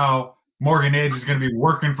 somehow Morgan Edge is going to be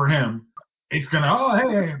working for him. It's going to,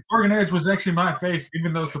 hey, Morgan Edge was actually my face,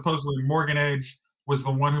 even though supposedly Morgan Edge was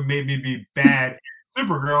the one who made me be bad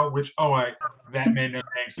Supergirl, which, that made no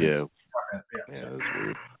sense. Yeah, that's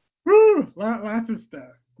weird. Woo, lots of stuff.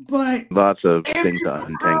 But lots of things to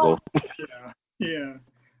untangle. Yeah.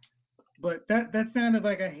 But that sounded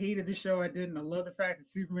like I hated the show. I didn't. I love the fact that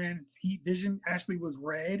Superman's heat vision actually was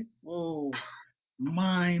red. Whoa.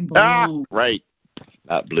 Mind blown. Right.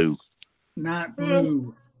 Not blue. Not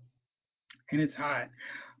blue. And it's hot.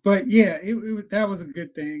 But yeah, that was a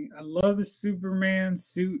good thing. I love the Superman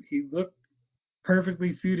suit. He looked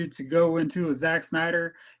perfectly suited to go into a Zack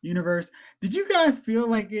Snyder universe. Did you guys feel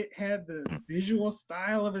like it had the visual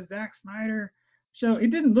style of a Zack Snyder show?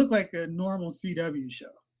 It didn't look like a normal CW show.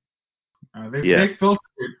 They filtered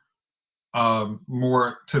it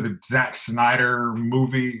more to the Zack Snyder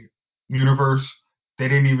movie universe. They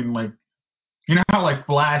didn't even how like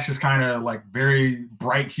Flash is kind of like very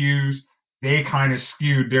bright hues. They kind of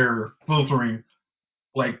skewed their filtering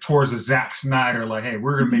like towards a Zack Snyder. Like, hey,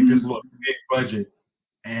 we're gonna make this look big budget,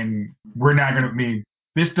 and we're not gonna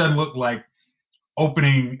this doesn't look like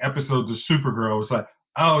opening episodes of Supergirl. It's like,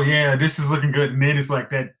 oh yeah, this is looking good, and then it's like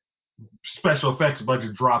that special effects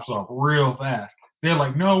budget drops off real fast. They're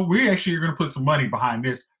like, no, we actually are going to put some money behind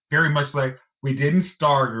this. Very much like we did in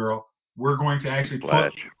Stargirl. We're going to actually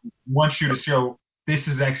want you to show this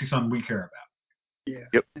is actually something we care about. Yeah.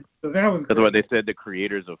 Yep. So that's why they said the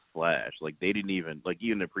creators of Flash. Like they didn't even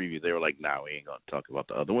even the preview they were like, nah, we ain't gonna talk about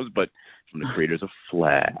the other ones, but from the creators of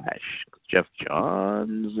Flash. Jeff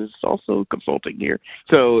Johns is also consulting here.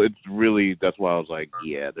 So it's really that's why I was like,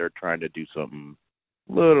 yeah, they're trying to do something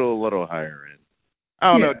little higher end.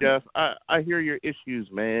 I don't know, Jeff. I hear your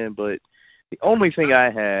issues, man, but the only thing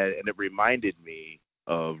I had, and it reminded me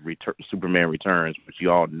of Superman Returns, which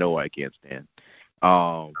you all know I can't stand,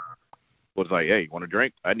 was like, hey, you want a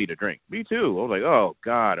drink? I need a drink. Me too. I was like, oh,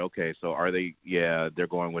 God, okay, so are they, they're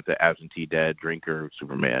going with the absentee dad drinker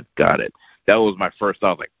Superman. Got it. That was my first thought.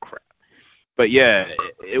 I was like, crap. But, yeah,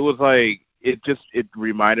 it was like, it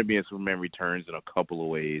reminded me of Superman Returns in a couple of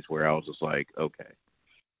ways where I was just like, okay.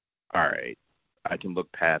 All right, I can look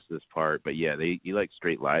past this part, but yeah, he like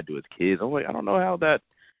straight lied to his kids. I'm like, I don't know how that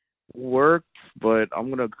worked, but I'm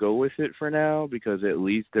gonna go with it for now because at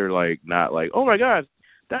least they're like not like, oh my God,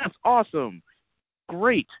 that's awesome,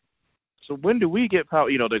 great. So when do we get power?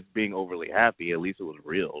 They're being overly happy. At least it was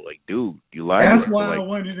real. Like, dude, you lied. That's why I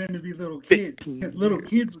wanted them to be little kids because little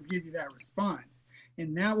kids would give you that response,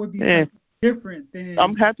 and that would be different than.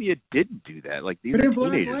 I'm happy it didn't do that. Like these are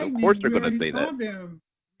teenagers. Of course they're gonna say that. Them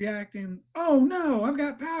reacting, oh no, I've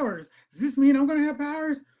got powers. Does this mean I'm going to have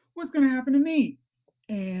powers? What's going to happen to me?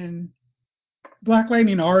 And Black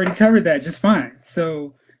Lightning already covered that just fine.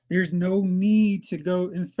 So there's no need to go,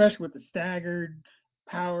 and especially with the staggered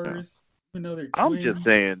powers, even though they're twins. I'm just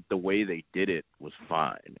saying the way they did it was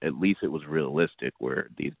fine. At least it was realistic where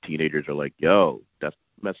these teenagers are like, yo, that's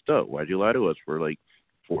messed up. Why'd you lie to us for like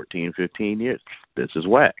 14, 15 years? This is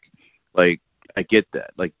whack. Like, I get that.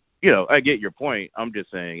 Like, I get your point. I'm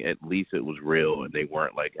just saying at least it was real and they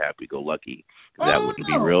weren't like happy-go-lucky. That wouldn't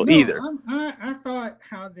be real either. I thought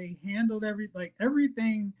how they handled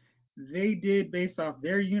everything they did based off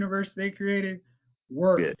their universe they created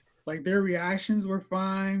worked. Yeah. Like their reactions were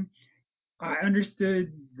fine. I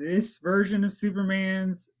understood this version of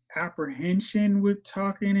Superman's apprehension with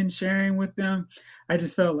talking and sharing with them. I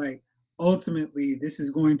just felt like ultimately this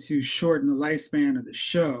is going to shorten the lifespan of the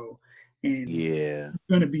show. And it's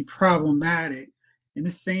going to be problematic in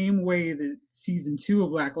the same way that season 2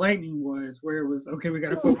 of Black Lightning was, where it was, okay, we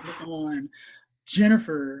got to focus on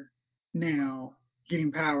Jennifer now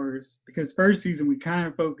getting powers, because first season we kind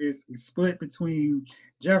of we split between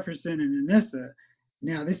Jefferson and Anissa.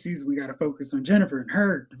 Now this season we got to focus on Jennifer and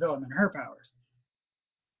her development, her powers.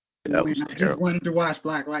 That was when I just terrible. wanted to watch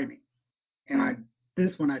Black Lightning, and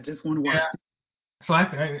this one I just want to watch. So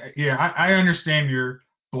I understand your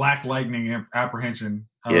Black Lightning apprehension.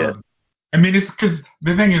 Yeah. I mean, it's because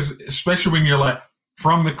the thing is, especially when you're like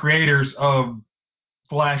from the creators of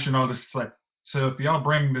Flash and all this, it's like, so if y'all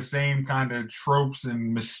bring the same kind of tropes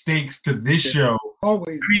and mistakes to this show,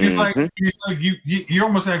 Always. I mean, Mm-hmm. it's like you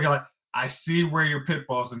almost have like, I see where your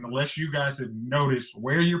pitfalls, and unless you guys have noticed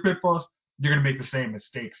where your pitfalls, you're gonna make the same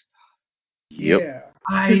mistakes. Yep. Yeah.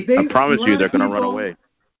 I promise you, they're gonna run away.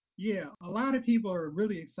 Yeah, a lot of people are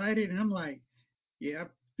really excited, and I'm like, yeah, I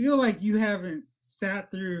feel like you haven't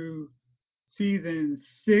sat through season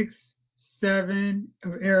 6, 7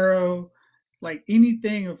 of Arrow, like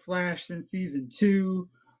anything of Flash since season 2.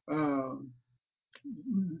 Um,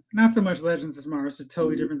 Not so much Legends of Tomorrow, it's a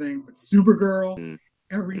totally different thing, but Supergirl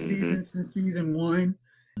every Mm-hmm. season since season 1,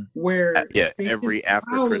 where Yeah, they every just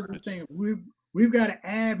after follow Christmas. the thing. We've got to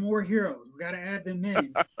add more heroes. We've got to add them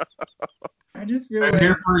in. I just feel been like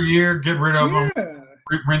here for a year, get rid of them,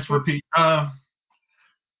 rinse, repeat. I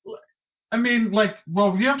mean, like,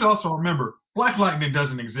 well, you have to also remember, Black Lightning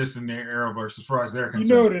doesn't exist in the Arrowverse as far as they're concerned.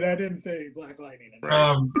 You noted I didn't say Black Lightning.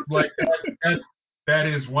 Right. Like that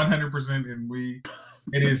is 100%, and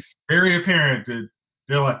it is very apparent that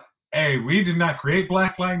they're like, hey, we did not create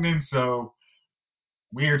Black Lightning, so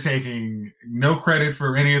we are taking no credit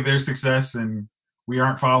for any of their success, and we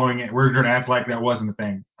aren't following it. We're going to act like that wasn't a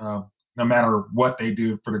thing, no matter what they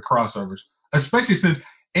do for the crossovers. Especially since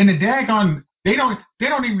in the daggone, they don't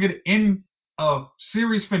even get in a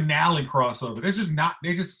series finale crossover. They're just not.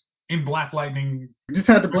 They just in Black Lightning. Just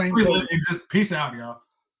had to blame and just peace out, y'all.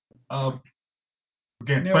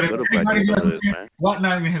 Again, No, but if Go to Black anybody hasn't Neighborhoods, seen, man. Black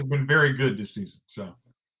Lightning has been very good this season. So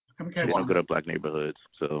I'm They catching don't go on. to Black Neighborhoods.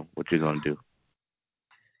 So what you gonna do?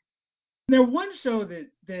 Now, one show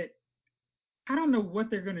that I don't know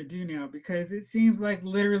what they're gonna do now, because it seems like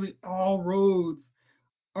literally all roads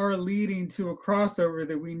are leading to a crossover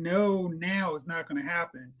that we know now is not going to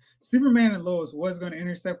happen. Superman and Lois was going to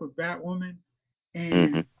intersect with Batwoman,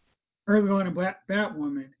 and early on in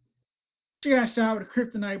Batwoman, she got shot with a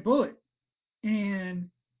kryptonite bullet, and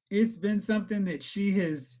it's been something that she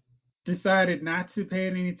has decided not to pay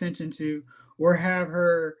any attention to or have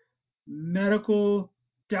her medical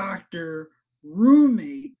doctor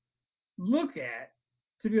roommate look at,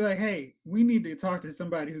 to be like, hey, we need to talk to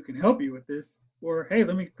somebody who can help you with this, or hey,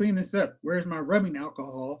 let me clean this up. Where's my rubbing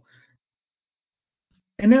alcohol?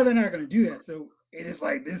 And now they're not going to do that. So it is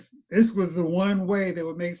like this was the one way that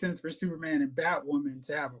would make sense for Superman and Batwoman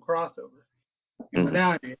to have a crossover. And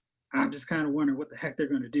without it, I'm just kind of wondering what the heck they're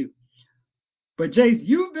going to do. But Jace,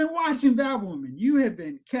 you've been watching Batwoman. You have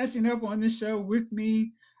been catching up on this show with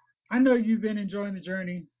me. I know you've been enjoying the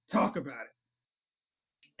journey. Talk about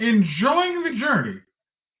it. Enjoying the journey.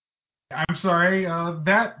 I'm sorry,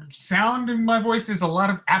 that sound in my voice is a lot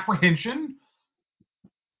of apprehension.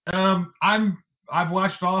 I've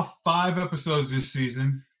watched all 5 episodes this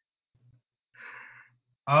season.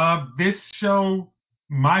 This show,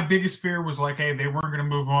 my biggest fear was like, hey, they weren't going to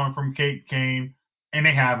move on from Kate Kane, and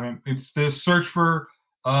they haven't. It's the search for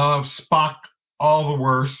Spock, all the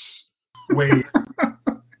worse way.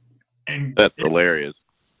 And that's hilarious.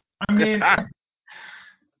 I mean,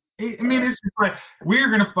 it's just like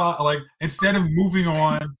we're gonna follow, like, instead of moving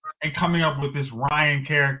on and coming up with this Ryan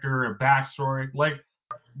character, a backstory, like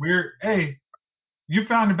hey, you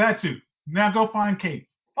found the Batu, now go find Kate.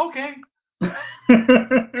 Okay. like,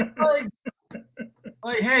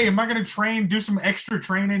 hey, am I gonna do some extra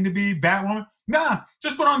training to be Batwoman? Nah,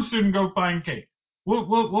 just put on the suit and go find Kate.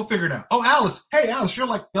 We'll figure it out. Oh, Alice, hey Alice, you're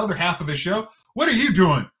like the other half of the show. What are you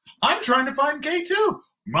doing? I'm trying to find Kate too.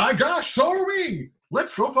 My gosh, so are we.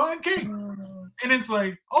 Let's go find Kate. And it's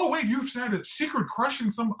like, oh wait, you've had a secret crush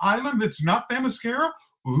in some island that's not Themyscira?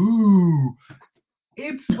 Ooh.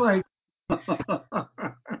 It's like,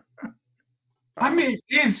 I mean,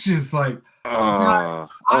 it's just like, I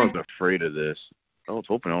was afraid of this. I was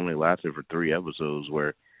hoping it only lasted for 3 episodes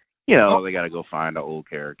where, they got to go find an old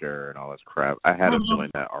character and all this crap. I had a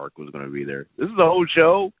feeling that arc was going to be there. This is the whole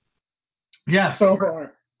show? Yes. So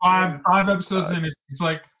far. 5 episodes in, it's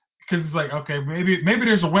like, because it's like, okay, maybe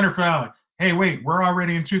there's a winter finale. Hey, wait, we're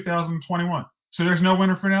already in 2021. So there's no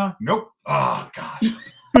winter finale? Nope. Oh, gosh.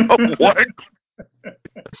 What?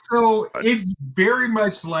 So it's very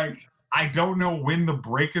much like, I don't know when the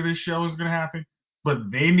break of this show is going to happen, but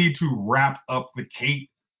they need to wrap up the Kate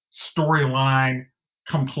storyline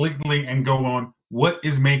completely and go on what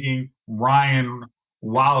is making Ryan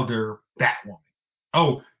Wilder Batwoman.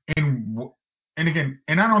 Oh, and again,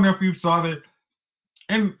 and I don't know if you saw that.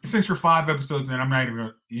 And since you're 5 episodes in, I'm not even going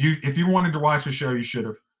to. If you wanted to watch the show, you should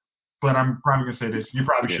have. but I'm probably gonna say this. You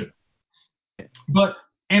probably Yeah. should. But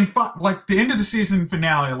like the end of the season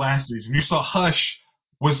finale of last season, you saw Hush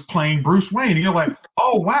was playing Bruce Wayne, and you're like,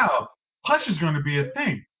 oh wow, Hush is going to be a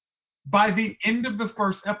thing. By the end of the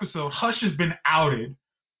first episode, Hush has been outed,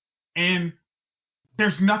 and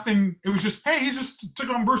there's nothing. It was just, hey, he just took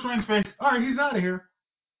on Bruce Wayne's face. All right, he's out of here.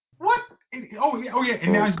 What? Oh yeah,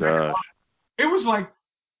 and now he's back alive. It was like,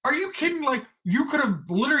 are you kidding? Like, you could have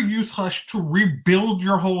literally used Hush to rebuild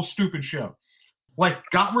your whole stupid show. Like,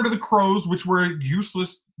 got rid of the crows, which were a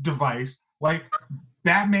useless device. Like,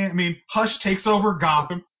 Batman, I mean, Hush takes over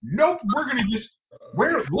Gotham. Nope, we're going to just,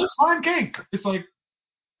 let's find Kate. It's like,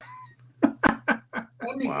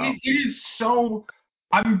 I mean, Wow. it is so,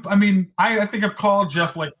 I think I've called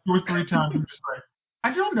Jeff like 2 or 3 times. I'm just like,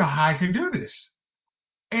 I don't know how I can do this.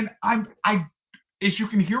 And as you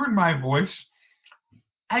can hear in my voice,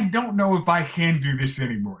 I don't know if I can do this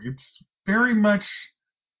anymore. It's very much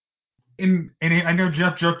and I know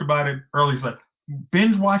Jeff joked about it earlier. He's like,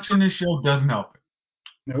 binge watching this show doesn't help it.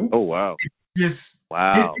 Nope. Oh wow.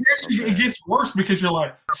 Wow. It gets worse because you're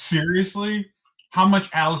like, seriously, how much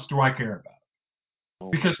Alice do I care about?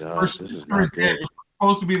 Oh because her sister is dead. It's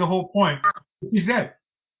supposed to be the whole point. She's dead.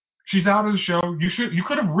 She's out of the show. You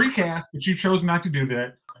could have recast, but you chose not to do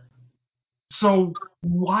that. So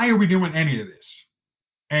why are we doing any of this?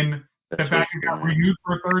 And the fact it got renewed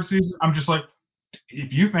for a 3rd season, I'm just like,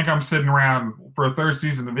 if you think I'm sitting around for a 3rd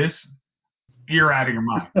season of this, you're out of your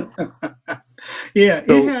mind. Yeah.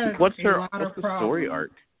 So it has what's the story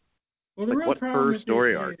arc? Well, the like, real what's problem her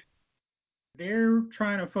story arc? They're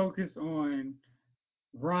trying to focus on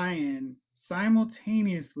Ryan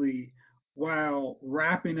simultaneously while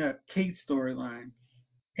wrapping up Kate's storyline.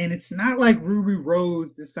 And it's not like Ruby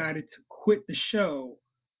Rose decided to quit the show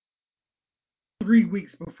 3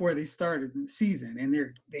 weeks before they started the season, and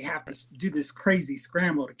they have to do this crazy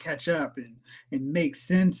scramble to catch up and make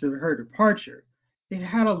sense of her departure. It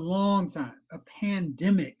had a long time, a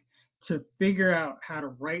pandemic, to figure out how to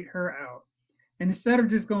write her out. And instead of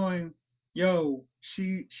just going, "Yo,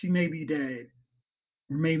 she may be dead,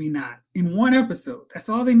 or maybe not," in one episode, that's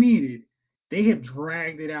all they needed. They have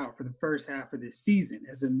dragged it out for the first half of this season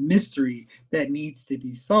as a mystery that needs to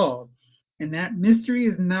be solved. And that mystery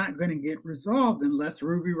is not going to get resolved unless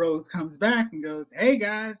Ruby Rose comes back and goes, "Hey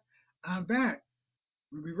guys, I'm back."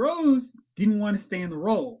 Ruby Rose didn't want to stay in the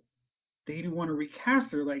role. They didn't want to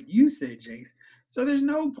recast her like you said, Jace. So there's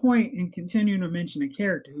no point in continuing to mention a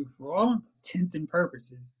character who, for all intents and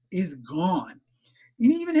purposes, is gone.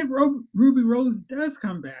 And even if Ruby Rose does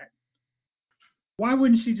come back, why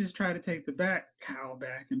wouldn't she just try to take the back cowl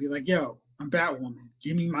back and be like, "Yo, I'm Batwoman.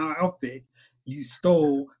 Give me my outfit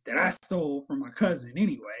that I stole from my cousin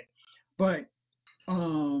anyway." But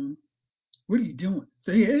what are you doing?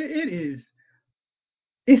 So yeah,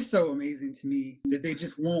 it's so amazing to me that they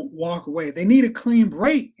just won't walk away. They need a clean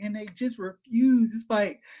break and they just refuse. It's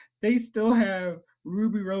like they still have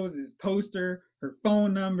Ruby Rose's poster, her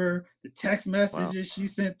phone number, the text messages she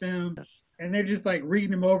sent them, and they're just like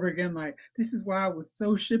reading them over again like, "This is why I was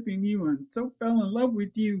so shipping you and so fell in love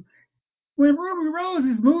with you." When Ruby Rose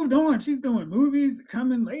has moved on, she's doing movies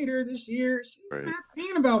coming later this year. She's not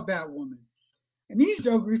thinking about Batwoman. And these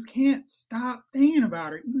jokers can't stop thinking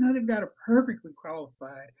about her, even though they've got a perfectly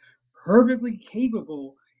qualified, perfectly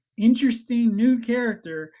capable, interesting new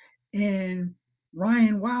character in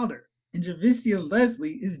Ryan Wilder. And Javicia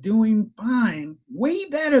Leslie is doing fine, way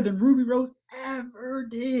better than Ruby Rose ever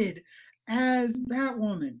did as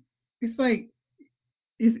Batwoman. It's like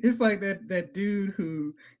it's like that dude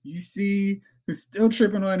who you see who's still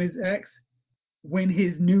tripping on his ex when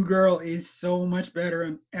his new girl is so much better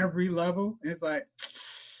on every level. It's like,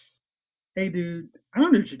 hey, dude, I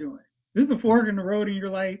don't know what you're doing. This is a fork in the road in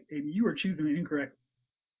your life, and you are choosing it incorrectly.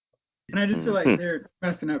 And I just feel like they're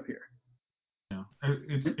messing up here. Yeah,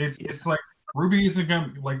 it's like Ruby isn't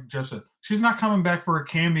gonna, like Jeff said, she's not coming back for a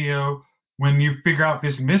cameo when you figure out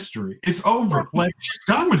this mystery. It's over. Like,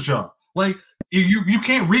 she's done with y'all. Like, you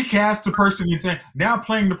can't recast the person and say now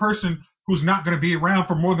playing the person who's not going to be around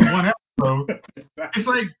for more than one episode. It's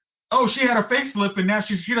like, oh, she had a facelift and now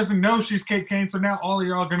she doesn't know she's Kate Kane, so now all of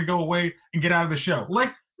y'all are going to go away and get out of the show. Like,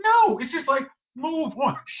 no, it's just like, move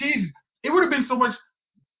on. It would have been so much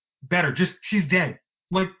better. Just, she's dead.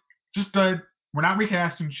 Like, just we're not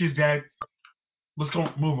recasting. She's dead. Let's go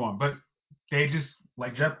move on. But they just,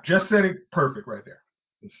 like Jeff just said it perfect right there.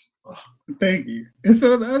 Thank you. And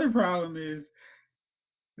so the other problem is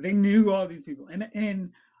they knew all these people, and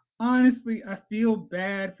honestly, I feel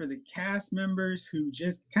bad for the cast members who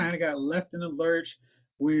just kind of got left in the lurch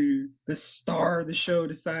when the star of the show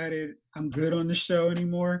decided, "I'm good on the show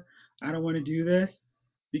anymore. I don't want to do this."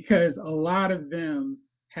 because a lot of them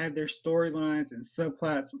had their storylines and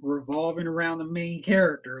subplots revolving around the main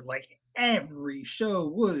character, like every show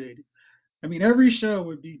would. I mean, every show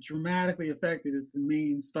would be dramatically affected if the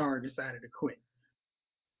main star decided to quit.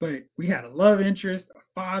 But we had a love interest, a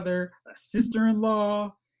father, a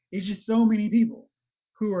sister-in-law. It's just so many people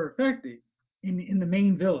who are affected in the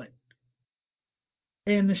main villain.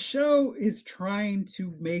 And the show is trying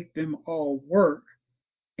to make them all work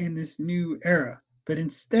in this new era. But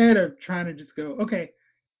instead of trying to just go, okay,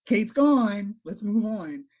 Kate's gone, let's move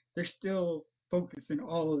on, they're still focusing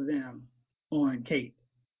all of them on Kate,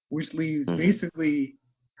 which leaves basically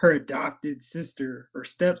her adopted sister or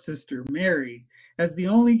stepsister, Mary, as the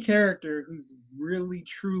only character who's really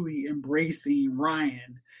truly embracing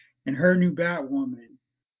Ryan and her new Batwoman.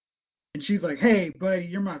 And she's like, hey, buddy,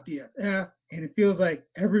 you're my BFF. And it feels like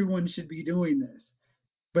everyone should be doing this.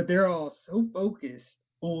 But they're all so focused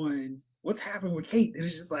on what's happened with Kate.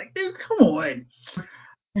 It's just like, dude, come on.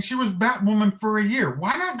 And she was Batwoman for a year.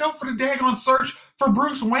 Why not go for the daggone search for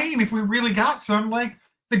Bruce Wayne if we really got some? Like,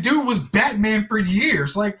 the dude was Batman for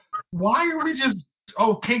years. Like, why are we just,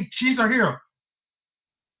 oh, Kate, she's our hero?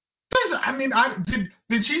 I mean,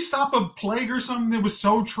 did she stop a plague or something that was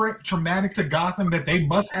so traumatic to Gotham that they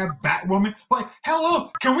must have Batwoman? Like, hello,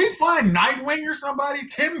 can we find Nightwing or somebody?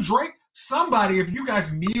 Tim Drake? Somebody, if you guys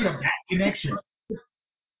need a Bat connection.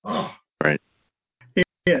 Oh. Right.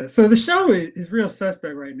 Yeah, so the show is real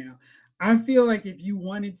suspect right now. I feel like if you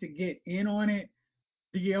wanted to get in on it,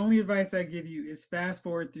 the only advice I give you is fast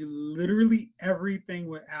forward through literally everything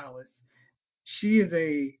with Alice. She is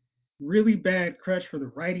a really bad crutch for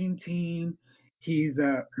the writing team. She's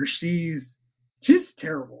just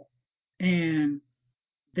terrible. And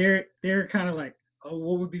they're kind of like, oh,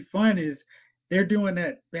 what would be fun is they're doing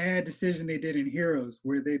that bad decision they did in Heroes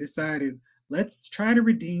where they decided, let's try to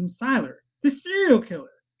redeem Sylar, the serial killer.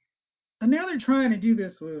 And now they're trying to do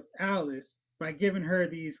this with Alice by giving her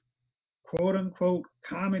these quote unquote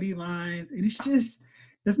comedy lines, and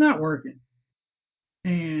it's not working.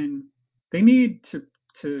 And they need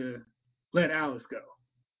to let Alice go.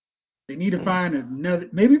 They need to find another,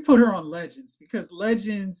 maybe put her on Legends, because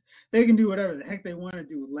Legends, they can do whatever the heck they want to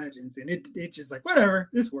do with Legends, and it's just like, whatever,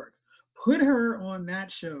 this works. Put her on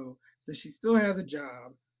that show so she still has a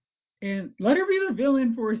job, and let her be the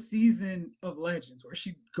villain for a season of Legends where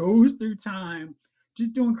she goes through time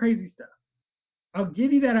just doing crazy stuff. I'll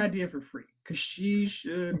give you that idea for free because she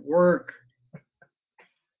should work.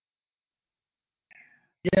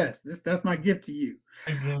 Yes, that's my gift to you.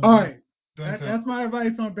 All right, that's my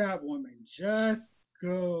advice on Batwoman. Just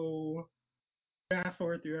go fast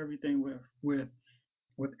forward through everything with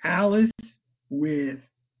Alice, with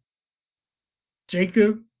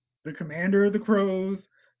Jacob, the commander of the Crows,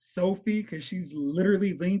 Sophie, because she's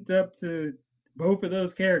literally linked up to both of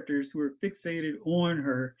those characters who are fixated on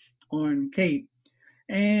her, on Kate.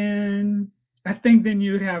 And I think then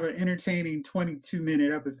you'd have an entertaining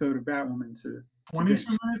 22-minute episode of Batwoman to 22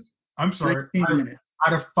 minutes? I'm sorry. Minutes.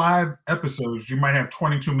 Out of 5 episodes, you might have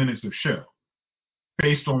 22 minutes of show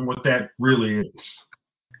based on what that really is.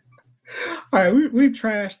 All right, we've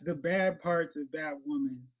trashed the bad parts of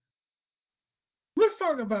Batwoman. Let's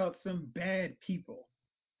talk about some bad people.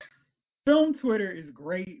 Film Twitter is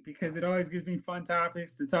great because it always gives me fun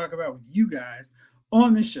topics to talk about with you guys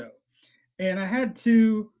on the show. And I had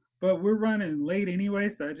 2, but we're running late anyway,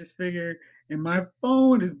 so I just figured, and my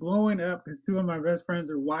phone is blowing up because 2 of my best friends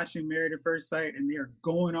are watching Married at First Sight, and they are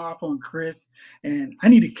going off on Chris, and I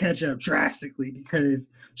need to catch up drastically because,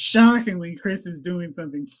 shockingly, Chris is doing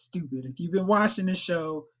something stupid. If you've been watching the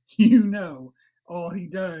show, you know all he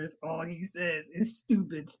says is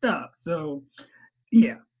stupid stuff. So,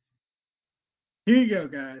 yeah. Here you go,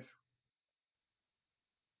 guys.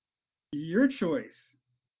 Your choice.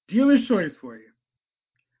 Dealer's choice for you.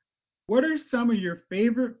 What are some of your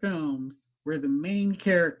favorite films where the main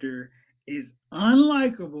character is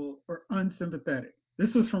unlikable or unsympathetic?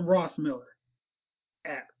 This was from Ross Miller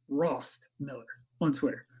at Ross Miller on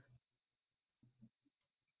Twitter.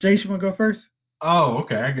 Jace, you want to go first? Oh,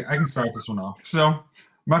 okay. I can start this one off. So,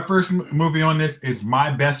 my first movie on this is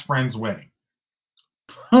My Best Friend's Wedding.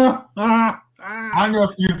 I don't know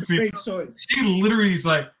if you've seen it. She literally is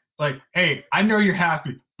like, hey, I know you're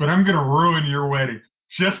happy, but I'm going to ruin your wedding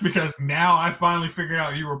just because now I finally figured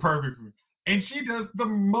out you were perfect for me. And she does the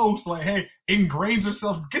most, like, hey, ingrains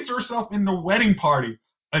herself, gets herself in the wedding party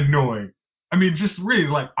annoying. I mean, just really,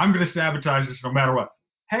 like, I'm going to sabotage this no matter what.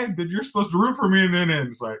 Hey, but you're supposed to root for me, and then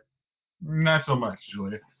it's like, not so much,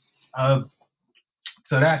 Julia.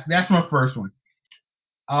 So that's my first one.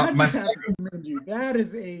 I just have to commend you. That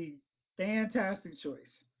is a fantastic choice.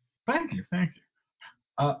 Thank you.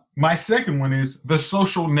 My second one is The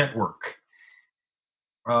Social Network,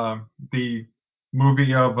 the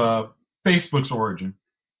movie of Facebook's origin.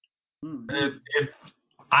 Mm-hmm. If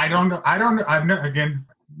I don't know, I've never, again,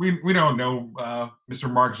 we don't know Mr.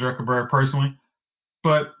 Mark Zuckerberg personally,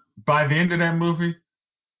 but by the end of that movie,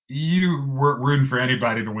 you weren't rooting for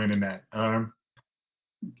anybody to win in that. I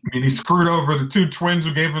mean, he screwed over the two twins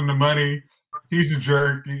who gave him the money. He's a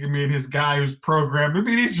jerk. I mean, his guy who's programmed. I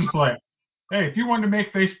mean, he's just like, hey, if you wanted to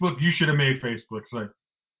make Facebook, you should have made Facebook. It's like,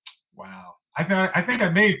 wow. I think I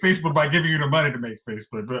made Facebook by giving you the money to make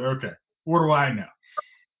Facebook, but okay. What do I know?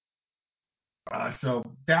 So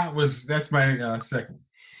that's my second.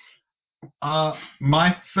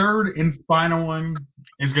 My third and final one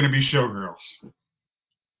is going to be Showgirls,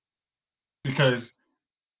 because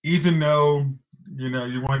even though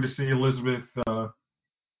you wanted to see Elizabeth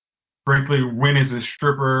Brinkley win as a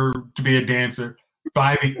stripper to be a dancer,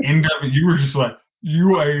 by the end of it, you were just like,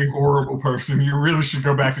 you are a horrible person. You really should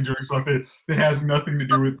go back to doing something that has nothing to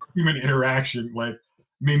do with human interaction. Like, I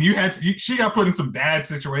mean, she got put in some bad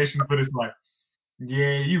situations, but it's like,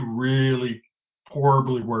 yeah, you really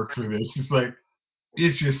horribly worked for this. It's like,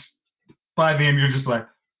 it's just, by the end, you're just like,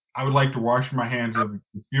 I would like to wash my hands of the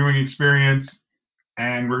viewing experience,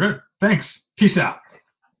 and we're good. Thanks. Peace out.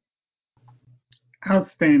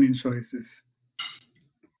 Outstanding choices.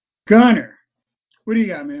 Gunner, what do you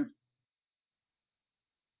got, man?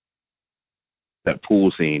 That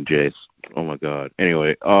pool scene, Jace. Oh my God.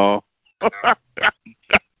 Anyway, sorry,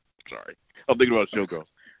 I'm thinking about Showgirls.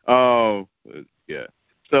 Yeah.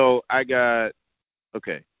 So I got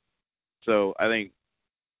okay. So I think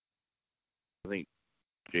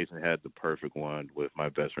Jason had the perfect one with My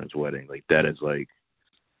Best Friend's Wedding. Like, that is like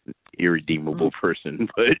irredeemable person,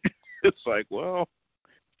 but it's like, well,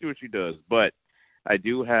 see what she does. But I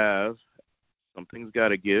do have Something's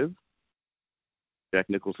Gotta Give. Jack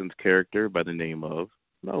Nicholson's character by the name of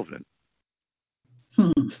Melvin.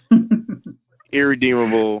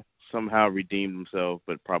 Irredeemable, somehow redeemed himself,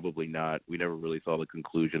 but probably not. We never really saw the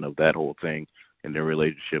conclusion of that whole thing in their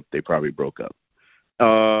relationship. They probably broke up.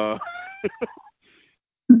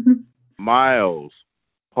 Miles,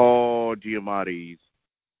 Paul Giamatti's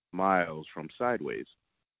Miles from Sideways.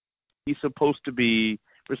 We're supposed to be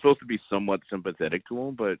somewhat sympathetic to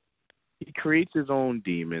him, but he creates his own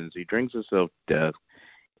demons. He drinks himself to death.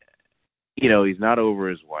 He's not over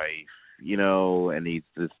his wife, and he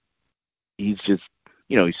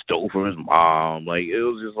stole from his mom. Like, it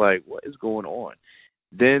was just like, what is going on?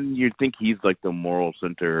 Then you think he's like the moral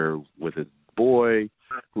center with his boy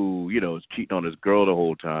who, is cheating on his girl the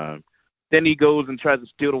whole time. Then he goes and tries to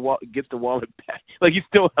steal the wallet, gets the wallet back. Like, he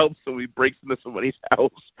still helps him. He breaks into somebody's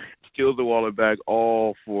house, steals the wallet back,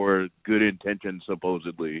 all for good intentions,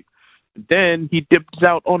 supposedly. Then he dips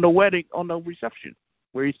out on the reception,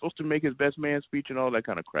 where he's supposed to make his best man speech and all that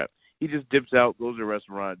kind of crap. He just dips out, goes to a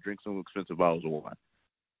restaurant, drinks some expensive bottles of wine.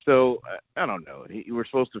 So, I don't know. We're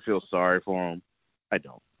supposed to feel sorry for him. I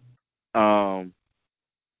don't.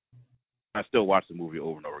 I still watch the movie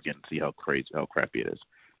over and over again to see how crappy it is.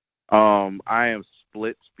 I am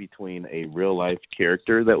split between a real-life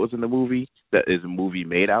character that was in the movie, that is a movie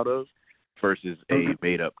made out of, versus a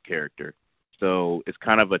made-up character. So it's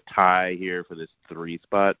kind of a tie here for this 3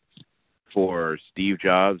 spot for Steve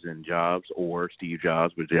Jobs and Jobs, or Steve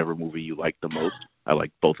Jobs, whichever movie you like the most. I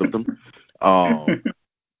like both of them.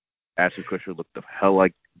 Ashton Kutcher looked the hell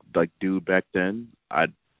like dude back then. I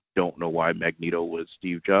don't know why Magneto was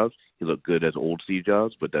Steve Jobs. He looked good as old Steve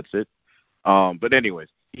Jobs, but that's it. But anyways,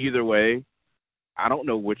 either way, I don't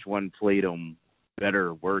know which one played him better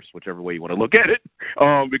or worse, whichever way you want to look at it,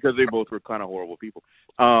 because they both were kind of horrible people.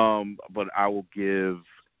 But I will give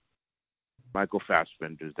Michael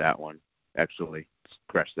Fassbender that one. Actually,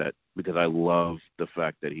 scratch that, because I love the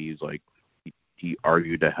fact that he's like, he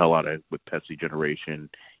argued the hell out of it with Pepsi Generation.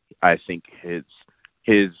 I think his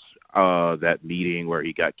that meeting where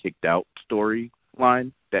he got kicked out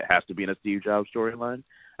storyline that has to be in a Steve Jobs storyline,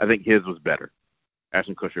 I think his was better.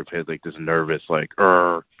 Ashton Kutcher played like this nervous, like,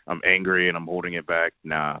 I'm angry and I'm holding it back.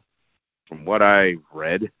 Nah, from what I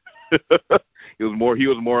read, he was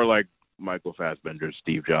more like Michael Fassbender's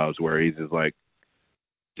Steve Jobs, where he's just like,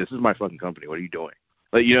 this is my fucking company. What are you doing?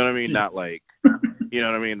 Like, you know what I mean? Not like, you know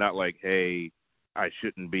what I mean? Not like, hey, I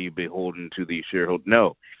shouldn't be beholden to the shareholder.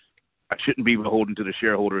 No, I shouldn't be beholden to the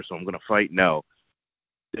shareholder, so I'm going to fight. No.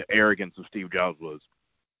 The arrogance of Steve Jobs was,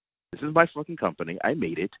 this is my fucking company. I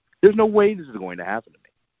made it. There's no way this is going to happen to me.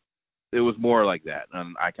 It was more like that,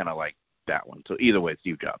 and I kind of like that one. So either way,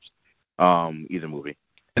 Steve Jobs. Either movie.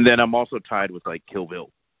 And then I'm also tied with, like, Kill Bill.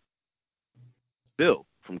 Bill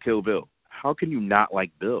from Kill Bill. How can you not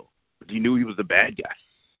like Bill? You knew he was the bad guy.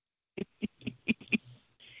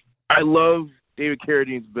 I love David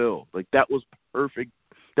Carradine's Bill. Like, that was perfect.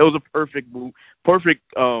 That was a perfect move, perfect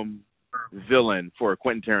villain for a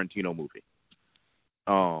Quentin Tarantino movie.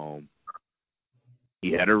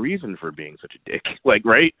 He had a reason for being such a dick, like,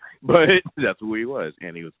 right? But that's who he was,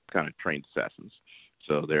 and he was kind of trained assassins.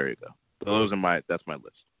 So there you go. That's my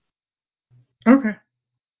list. Okay,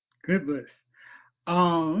 good list.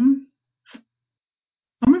 I'm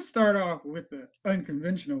gonna start off with the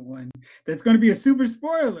unconventional one. That's gonna be a super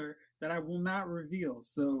spoiler that I will not reveal.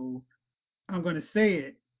 So I'm gonna say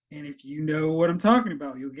it, and if you know what I'm talking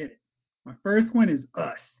about, you'll get it. My first one is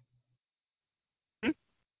Us.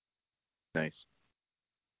 Nice.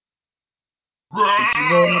 But you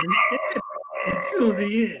won't understand until the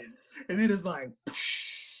end, and then it's like,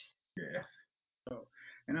 yeah. So,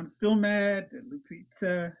 and I'm still mad that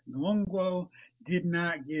Lupita Nyong'o did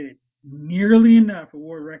not get nearly enough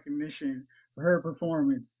award recognition for her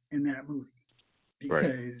performance in that movie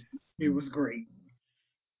because it was great.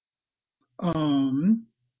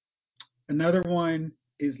 Another one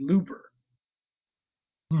is Looper.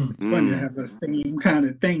 It's funny to have the same kind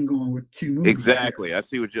of thing going with two movies. Exactly. Here. I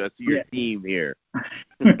see your theme here.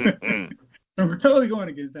 And we're totally going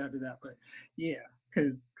against after that, but yeah,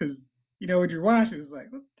 because when you're watching, it's like,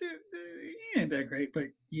 well, dude, he ain't that great, but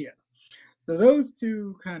yeah. So those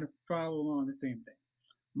two kind of follow along the same thing.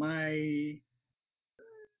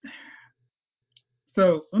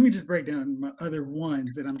 So let me just break down my other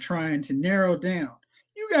ones that I'm trying to narrow down.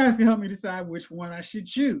 You guys can help me decide which one I should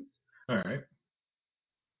choose. All right.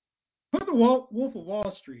 Put the Wolf of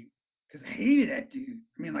Wall Street, because I hated that dude.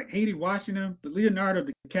 I mean, hated watching him, but Leonardo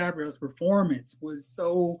DiCaprio's performance was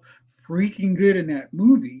so freaking good in that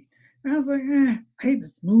movie. And I was like, I hate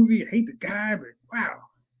this movie, I hate the guy, but wow,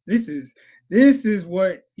 this is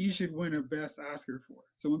what he should win a Best Oscar for.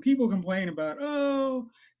 So when people complain about, oh,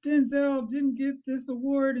 Denzel didn't get this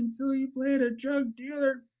award until he played a drug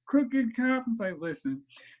dealer, crooked cop, it's like, listen,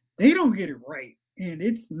 they don't get it right. And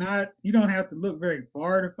it's not, you don't have to look very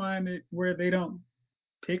far to find it where they don't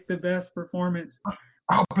pick the best performance.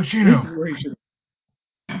 Al Pacino. This is where he should.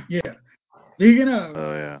 Yeah. Speaking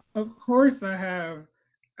of course I have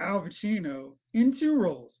Al Pacino in two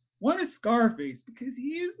roles. One is Scarface, because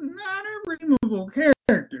he is not a redeemable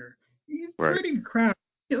character. He's pretty crap.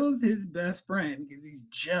 He kills his best friend because he's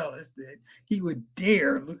jealous that he would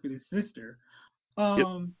dare look at his sister.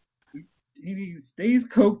 He stays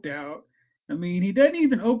coked out. I mean, he doesn't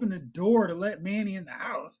even open the door to let Manny in the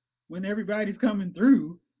house when everybody's coming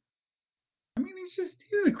through. I mean,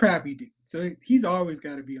 he's a crappy dude. So he's always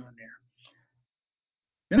got to be on there.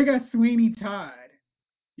 Then I got Sweeney Todd,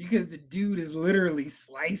 because the dude is literally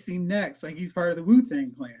slicing necks like he's part of the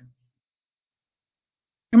Wu-Tang Clan.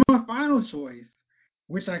 And my final choice,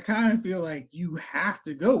 which I kind of feel like you have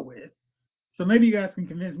to go with, so maybe you guys can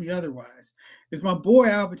convince me otherwise, is my boy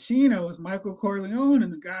Al Pacino as Michael Corleone in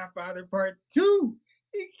The Godfather Part 2.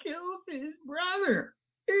 He kills his brother.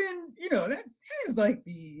 And, that is like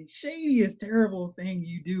the shadiest, terrible thing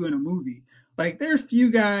you do in a movie. Like, there's few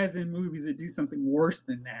guys in movies that do something worse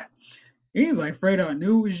than that. He's like, Fredo, I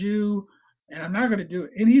knew it was you, and I'm not going to do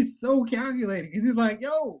it. And he's so calculated, because he's like,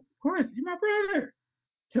 yo, of course, you're my brother.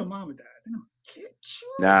 Till mama dies. And I'm like, get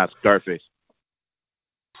you. Nah, Scarface.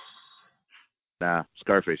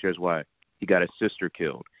 Scarface. Here's why. He got his sister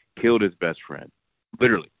killed. Killed his best friend.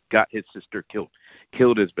 Literally, got his sister killed.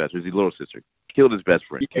 Killed his best friend. His little sister. Killed his best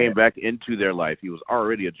friend. Yeah. Came back into their life. He was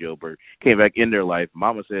already a jailbird. Came back in their life.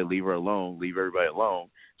 Mama said, leave her alone. Leave everybody alone.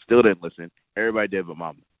 Still didn't listen. Everybody dead but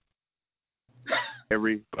mama.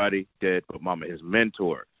 Everybody dead but mama. His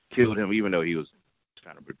mentor killed him, even though he was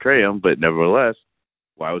trying to betray him. But nevertheless,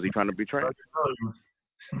 why was he trying to betray him?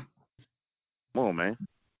 Come on, man.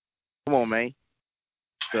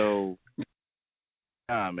 So,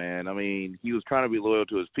 man. I mean, he was trying to be loyal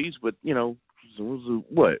to his piece, but,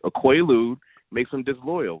 what? A Quaalude makes him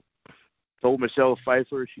disloyal. Told Michelle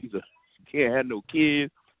Pfeiffer she can't have no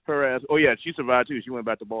kids. Her ass. Oh, yeah, she survived, too. She went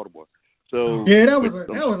back to Baltimore. So yeah, that was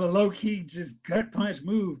a low-key just gut punch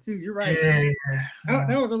move, too. You're right. Yeah.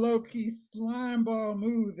 That was a low-key slime ball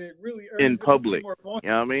move that really in public. You know what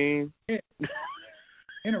I mean? Yeah.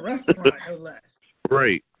 In a restaurant, no less.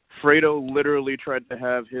 Right. Fredo literally tried to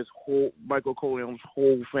have Michael Corleone's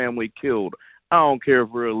whole family killed. I don't care if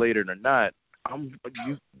we're related or not.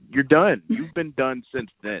 You're done. You've been done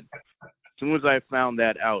since then. As soon as I found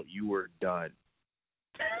that out, you were done.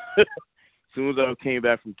 As soon as I came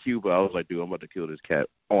back from Cuba, I was like, dude, I'm about to kill this cat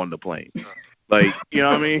on the plane. Like, you know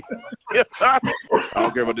what I mean? I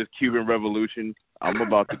don't care about this Cuban revolution. I'm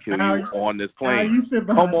about to kill you on this plane.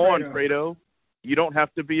 Come on, Fredo. You don't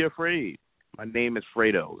have to be afraid. My name is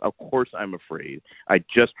Fredo. Of course I'm afraid. I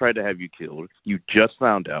just tried to have you killed. You just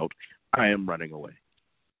found out. I am running away.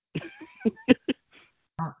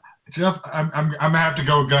 Jeff, I'm gonna have to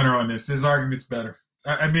go with Gunner on this. His argument's better.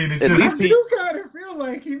 I mean, it's At just. least I do kind of feel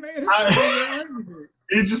like he made a stronger argument.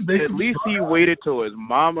 It just makes At least he waited till his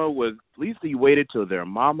mama was. At least he waited till their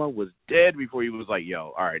mama was dead before he was like,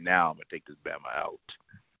 "Yo, all right, now I'm gonna take this Bama out.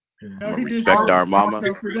 I'm gonna respect our mama."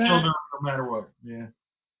 No matter what. Yeah.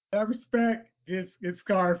 That respect is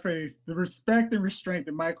Scarface. The respect and restraint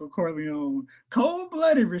that Michael Corleone,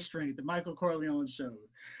 cold-blooded restraint that Michael Corleone showed,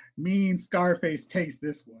 means Scarface takes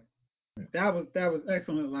this one. That was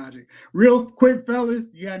excellent logic. Real quick, fellas,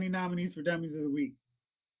 you got any nominees for Dummies of the Week?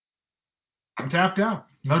 I'm tapped out.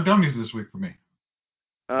 No dummies this week for me.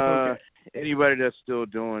 Okay. Anybody that's still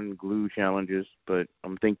doing glue challenges, but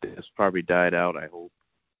I think this probably died out, I hope.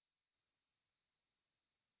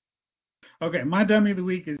 Okay, my dummy of the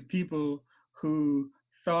week is people who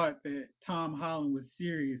thought that Tom Holland was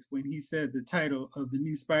serious when he said the title of the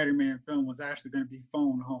new Spider-Man film was actually going to be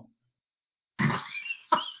Phone Home.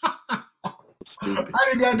 I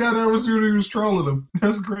did not know that was who he was trolling him.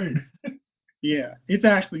 That's great. Yeah, it's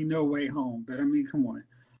actually No Way Home, but I mean, come on.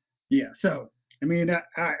 Yeah, so, I mean,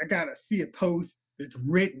 I got to see a post that's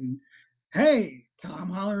written, hey, Tom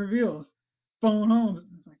Holland reveals Phone Home.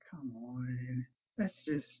 It's like, come on. That's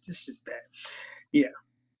just bad. Yeah.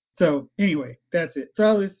 So, anyway, that's it.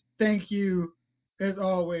 Fellas, thank you, as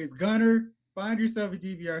always. Gunner, find yourself a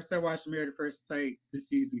DVR. Start watching Married at First Sight this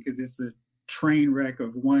season because it's a train wreck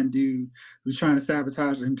of one dude who's trying to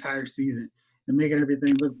sabotage the entire season and making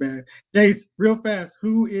everything look bad. Jace, real fast,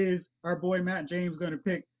 who is our boy Matt James going to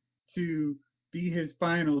pick to be his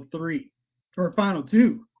final three or final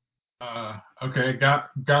two? Okay,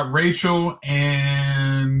 got Rachel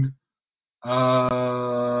and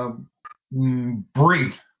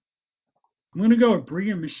Bree. I'm going to go with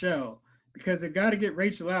Bree and Michelle because they got to get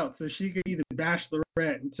Rachel out so she could be the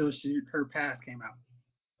Bachelorette until her pass came out.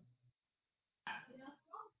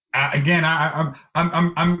 Again,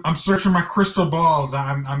 I'm searching my crystal balls.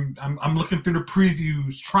 I'm looking through the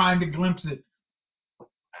previews, trying to glimpse it.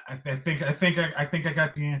 I think I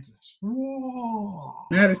got the answers. Whoa.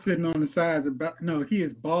 Matt is sitting on the sides. He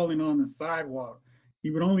is balling on the sidewalk.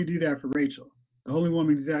 He would only do that for Rachel, the only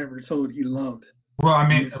woman he's ever told he loved. Well, I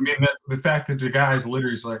mean, the fact that the guy's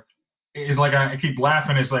literally is like I keep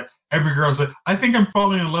laughing. It's like every girl's like, I think I'm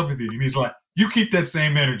falling in love with you, and he's like, you keep that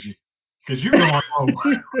same energy because you're going home.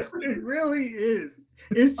 It really is.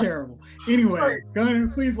 It's terrible. Anyway, Gunner,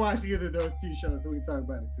 please watch either of those two shows so we can talk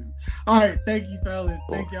about it soon. All right, thank you, fellas.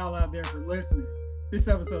 Thank y'all out there for listening. This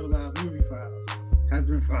episode of Loud Movie Files has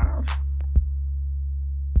been filed.